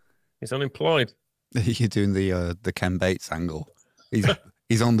anywhere. He's unemployed. You're doing the Ken Bates angle.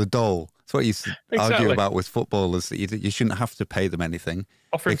 He's on the dole. That's what you argue about with footballers, that you shouldn't have to pay them anything.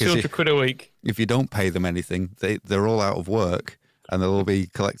 Offering 200 quid a week. If you don't pay them anything, they're all out of work and they'll all be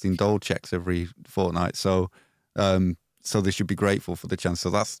collecting dole checks every fortnight. So they should be grateful for the chance. So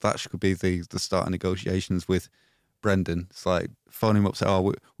that should be the start of negotiations with Brendan. It's like phone him up, say,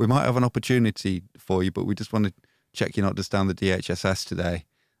 "Oh, we might have an opportunity for you, but we just want to check you're not just down the DHSS today.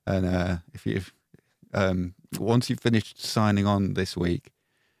 And if once you've finished signing on this week,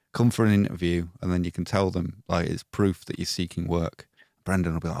 come for an interview, and then you can tell them like it's proof that you're seeking work."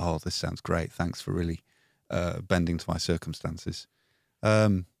 Brendan will be like, "Oh, this sounds great. Thanks for really bending to my circumstances."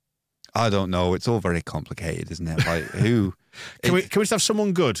 I don't know. It's all very complicated, isn't it? Like who? Can we just have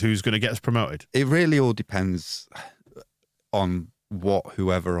someone good who's going to get us promoted? It really all depends on what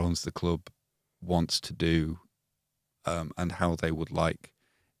whoever owns the club wants to do, and how they would like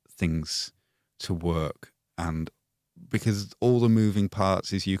things to work. And because all the moving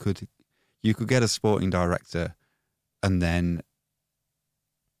parts is you could get a sporting director and then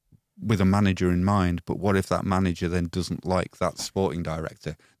with a manager in mind, but what if that manager then doesn't like that sporting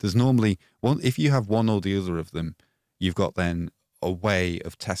director? There's normally one, if you have one or the other of them, you've got then a way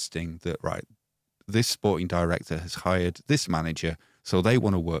of testing that, right, this sporting director has hired this manager, so they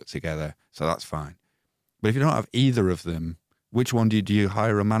want to work together, so that's fine. But if you don't have either of them, which one do you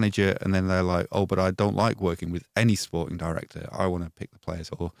hire a manager and then they're like, "Oh, but I don't like working with any sporting director. I want to pick the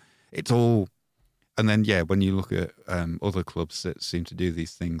players." Or it's all, and then when you look at other clubs that seem to do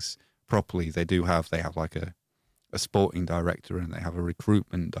these things properly, they have like a sporting director, and they have a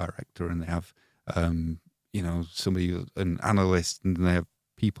recruitment director, and they have somebody, an analyst, and they have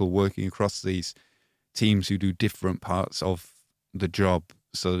people working across these teams who do different parts of the job,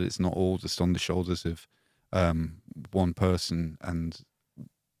 so that it's not all just on the shoulders of one person. And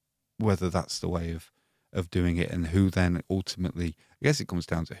whether that's the way of doing it, and who then ultimately, I guess it comes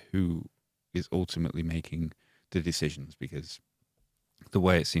down to who is ultimately making the decisions, because the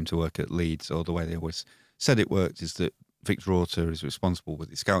way it seemed to work at Leeds, or the way they always said it worked, is that Victor Orta is responsible with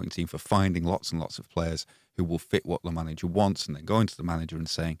the scouting team for finding lots and lots of players who will fit what the manager wants, and then going to the manager and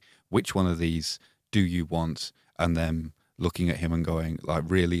saying, "Which one of these do you want?" And then looking at him and going, like,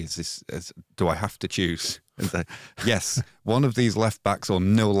 "Really, do I have to choose?" And say, "Yes, one of these left backs, or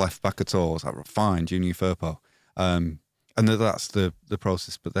no left back at all." It's like, "Fine, Junior Firpo." And that's the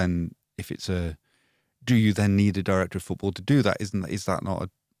process. But then if it's do you then need a director of football to do that? Is that not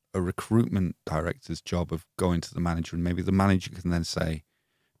a recruitment director's job of going to the manager? And maybe the manager can then say,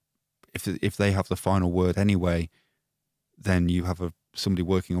 if they have the final word anyway, then you have somebody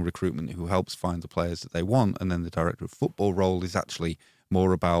working on recruitment who helps find the players that they want. And then the director of football role is actually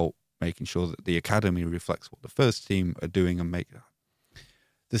more about making sure that the academy reflects what the first team are doing, and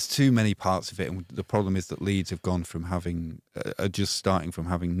there's too many parts of it. And the problem is that Leeds have gone from just starting from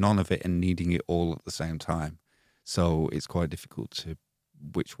having none of it and needing it all at the same time. So it's quite difficult to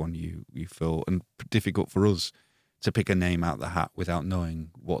which one you feel, and difficult for us to pick a name out the hat without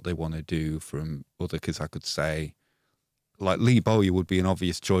knowing what they want to do from other. Because I could say, like, Lee Bowyer would be an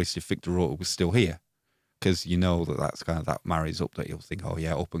obvious choice if Victor Orta was still here, because that's kind of, that marries up, that you'll think, "Oh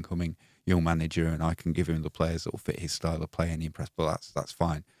yeah, up and coming young manager, and I can give him the players that will fit his style of play and impress." But that's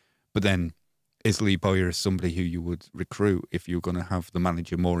fine. But then, is Lee Bowyer somebody who you would recruit if you're going to have the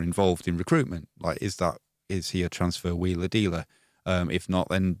manager more involved in recruitment? Like, is he a transfer wheeler dealer? If not,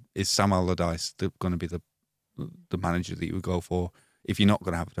 then is Sam Allardyce going to be the manager that you would go for if you're not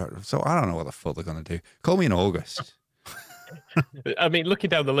going to have a director? So I don't know what the fuck they're going to do. Call me in August. I mean, looking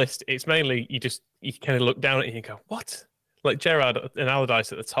down the list, it's mainly you kind of look down at it and you go, "What?" Like Gerrard and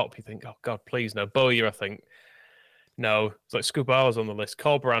Allardyce at the top, you think, "Oh God, please no." Bowyer, I think, no. It's like Scubala's on the list.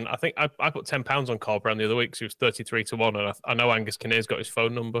 Corberan, I think I put £10 on Corberan the other week because he was 33-1, and I know Angus Kinnear's got his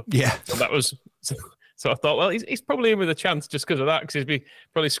phone number. Yeah. So that was so So I thought, well, he's probably in with a chance just because of that, because he'd be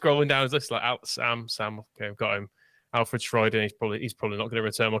probably scrolling down his list like, Sam, okay, I've got him. Alfred Schroeder, he's probably not going to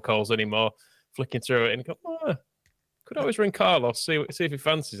return my calls anymore. Flicking through it and go, could always ring Carlos, see if he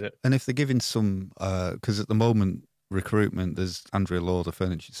fancies it. And if they're giving some, because at the moment, recruitment, there's Andrea Law, the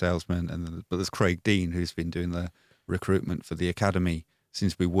furniture salesman, but there's Craig Dean, who's been doing the recruitment for the academy,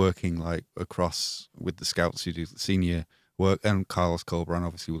 seems to be working like across with the scouts who do the senior work, and Carlos Colbrand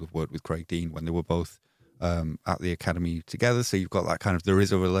obviously would have worked with Craig Dean when they were both at the academy together. So you've got that kind of, there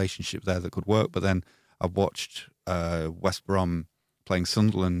is a relationship there that could work. But then I've watched West Brom playing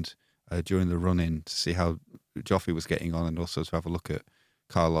Sunderland during the run-in to see how Joffrey was getting on, and also to have a look at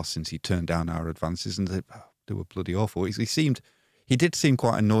Carlos since he turned down our advances, and they were bloody awful. He did seem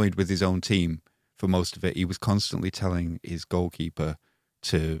quite annoyed with his own team for most of it. He was constantly telling his goalkeeper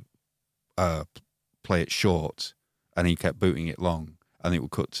to play it short, and he kept booting it long, and it would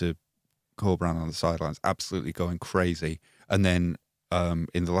cut to Colbrand on the sidelines, absolutely going crazy. And then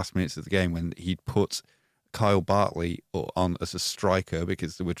in the last minutes of the game, when he'd put Kyle Bartley on as a striker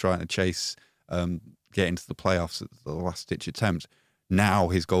because they were trying to chase, get into the playoffs at the last-ditch attempt, now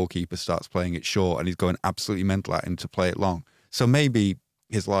his goalkeeper starts playing it short, and he's going absolutely mental at him to play it long. So maybe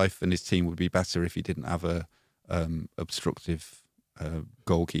his life and his team would be better if he didn't have a obstructive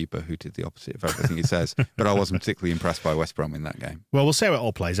goalkeeper who did the opposite of everything he says. But I wasn't particularly impressed by West Brom in that game. Well, we'll see how it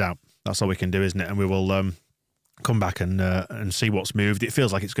all plays out. That's all we can do, isn't it? And we will come back and see what's moved. It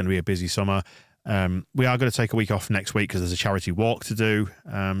feels like it's going to be a busy summer. We are going to take a week off next week because there's a charity walk to do.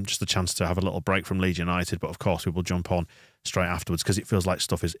 Just a chance to have a little break from Leeds United. But of course, we will jump on straight afterwards because it feels like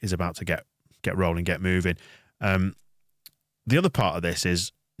stuff is about to get rolling, get moving. The other part of this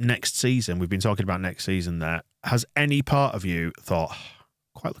is next season. We've been talking about next season there. Has any part of you thought,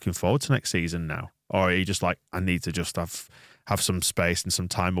 quite looking forward to next season now? Or are you just like, I need to just have some space and some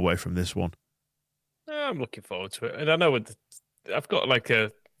time away from this one? I'm looking forward to it. And I know I've got like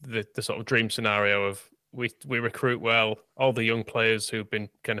the sort of dream scenario of we recruit well, all the young players who've been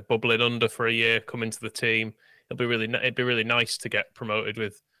kind of bubbling under for a year come into the team. It'd be really nice to get promoted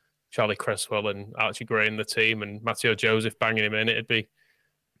with Charlie Cresswell and Archie Gray in the team and Matteo Joseph banging him in. It'd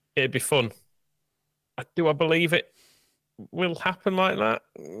be fun. Do I believe it will happen like that?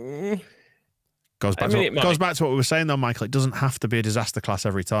 Goes back to what we were saying though, Michael. It doesn't have to be a disaster class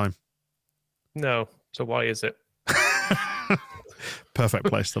every time. No. So why is it? Perfect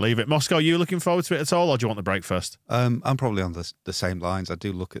place to leave it. Moscow, you looking forward to it at all, or do you want the break first? I'm probably on the same lines. I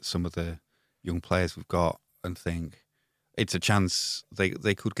do look at some of the young players we've got and think it's a chance.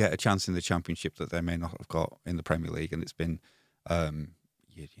 They could get a chance in the Championship that they may not have got in the Premier League, and it's been,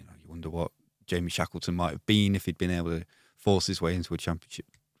 you wonder what Jamie Shackleton might have been if he'd been able to force his way into a Championship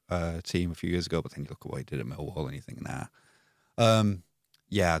team a few years ago. But then you look at what he did at Millwall, and you think, nah. I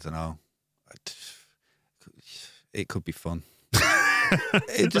don't know. It could be fun.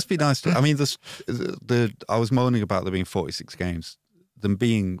 It'd just be nice to. I mean, I was moaning about there being 46 games. Them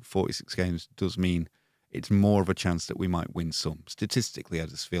being 46 games does mean it's more of a chance that we might win some. Statistically, I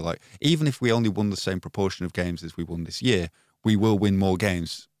just feel like even if we only won the same proportion of games as we won this year, we will win more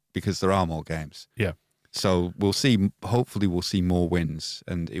games because there are more games. Yeah. So we'll see. Hopefully, we'll see more wins,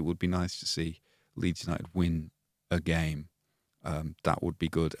 and it would be nice to see Leeds United win a game. That would be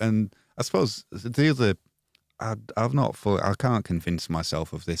good. And I suppose the other. I can't convince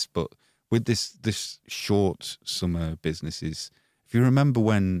myself of this, but with this short summer business is, if you remember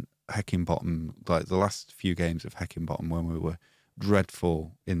when Heckingbottom, like the last few games of Heckingbottom, when we were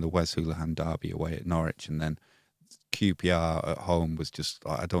dreadful in the Wes Hoolahan derby away at Norwich, and then QPR at home was just,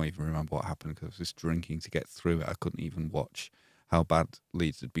 I don't even remember what happened because I was just drinking to get through it. I couldn't even watch how bad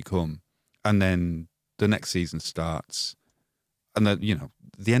Leeds had become. And then the next season starts. And then,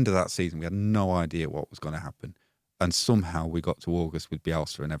 the end of that season, we had no idea what was going to happen. And somehow we got to August with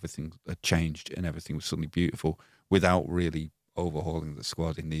Bielsa and everything had changed and everything was suddenly beautiful without really overhauling the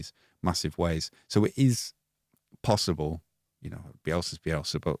squad in these massive ways. So it is possible, Bielsa's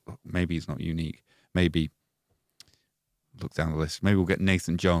Bielsa, but maybe he's not unique. Maybe, look down the list, maybe we'll get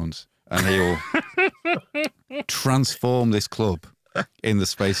Nathan Jones and he'll transform this club in the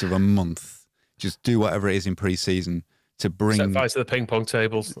space of a month. Just do whatever it is in pre-season to bring... Set fire to the ping pong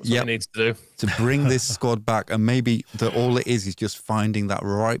tables. That's what he needs to do. To bring this squad back. And maybe all it is just finding that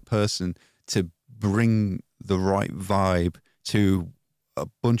right person to bring the right vibe to a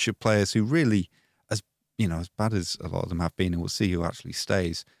bunch of players who really, as bad as a lot of them have been, and we'll see who actually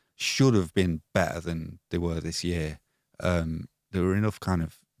stays, should have been better than they were this year. There were enough kind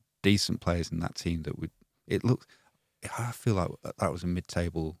of decent players in that team that I feel like that was a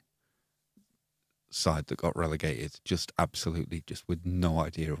mid-table side that got relegated, just absolutely, just with no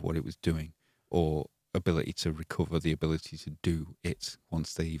idea of what it was doing or ability to recover, the ability to do it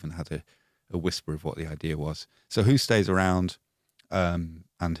once they even had a whisper of what the idea was. So who stays around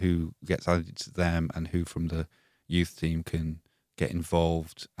and who gets added to them, and who from the youth team can get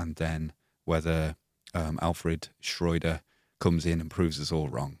involved, and then whether Alfred Schroeder comes in and proves us all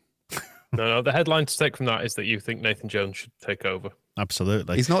wrong. No, the headline to take from that is that you think Nathan Jones should take over.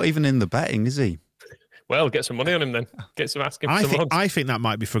 Absolutely. He's not even in the betting, is he? Well, get some money on him then. Get some asking for some odds. I think that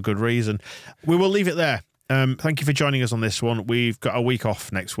might be for good reason. We will leave it there. Thank you for joining us on this one. We've got a week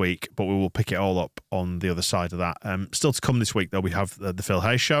off next week, but we will pick it all up on the other side of that. Still to come this week, though, we have the Phil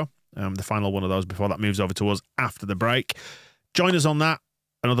Hayes show, the final one of those before that moves over to us after the break. Join us on that,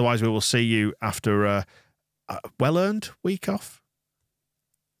 and otherwise we will see you after a well-earned week off.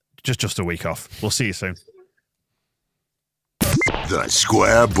 Just a week off. We'll see you soon. The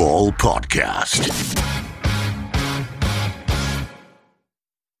Square Ball Podcast.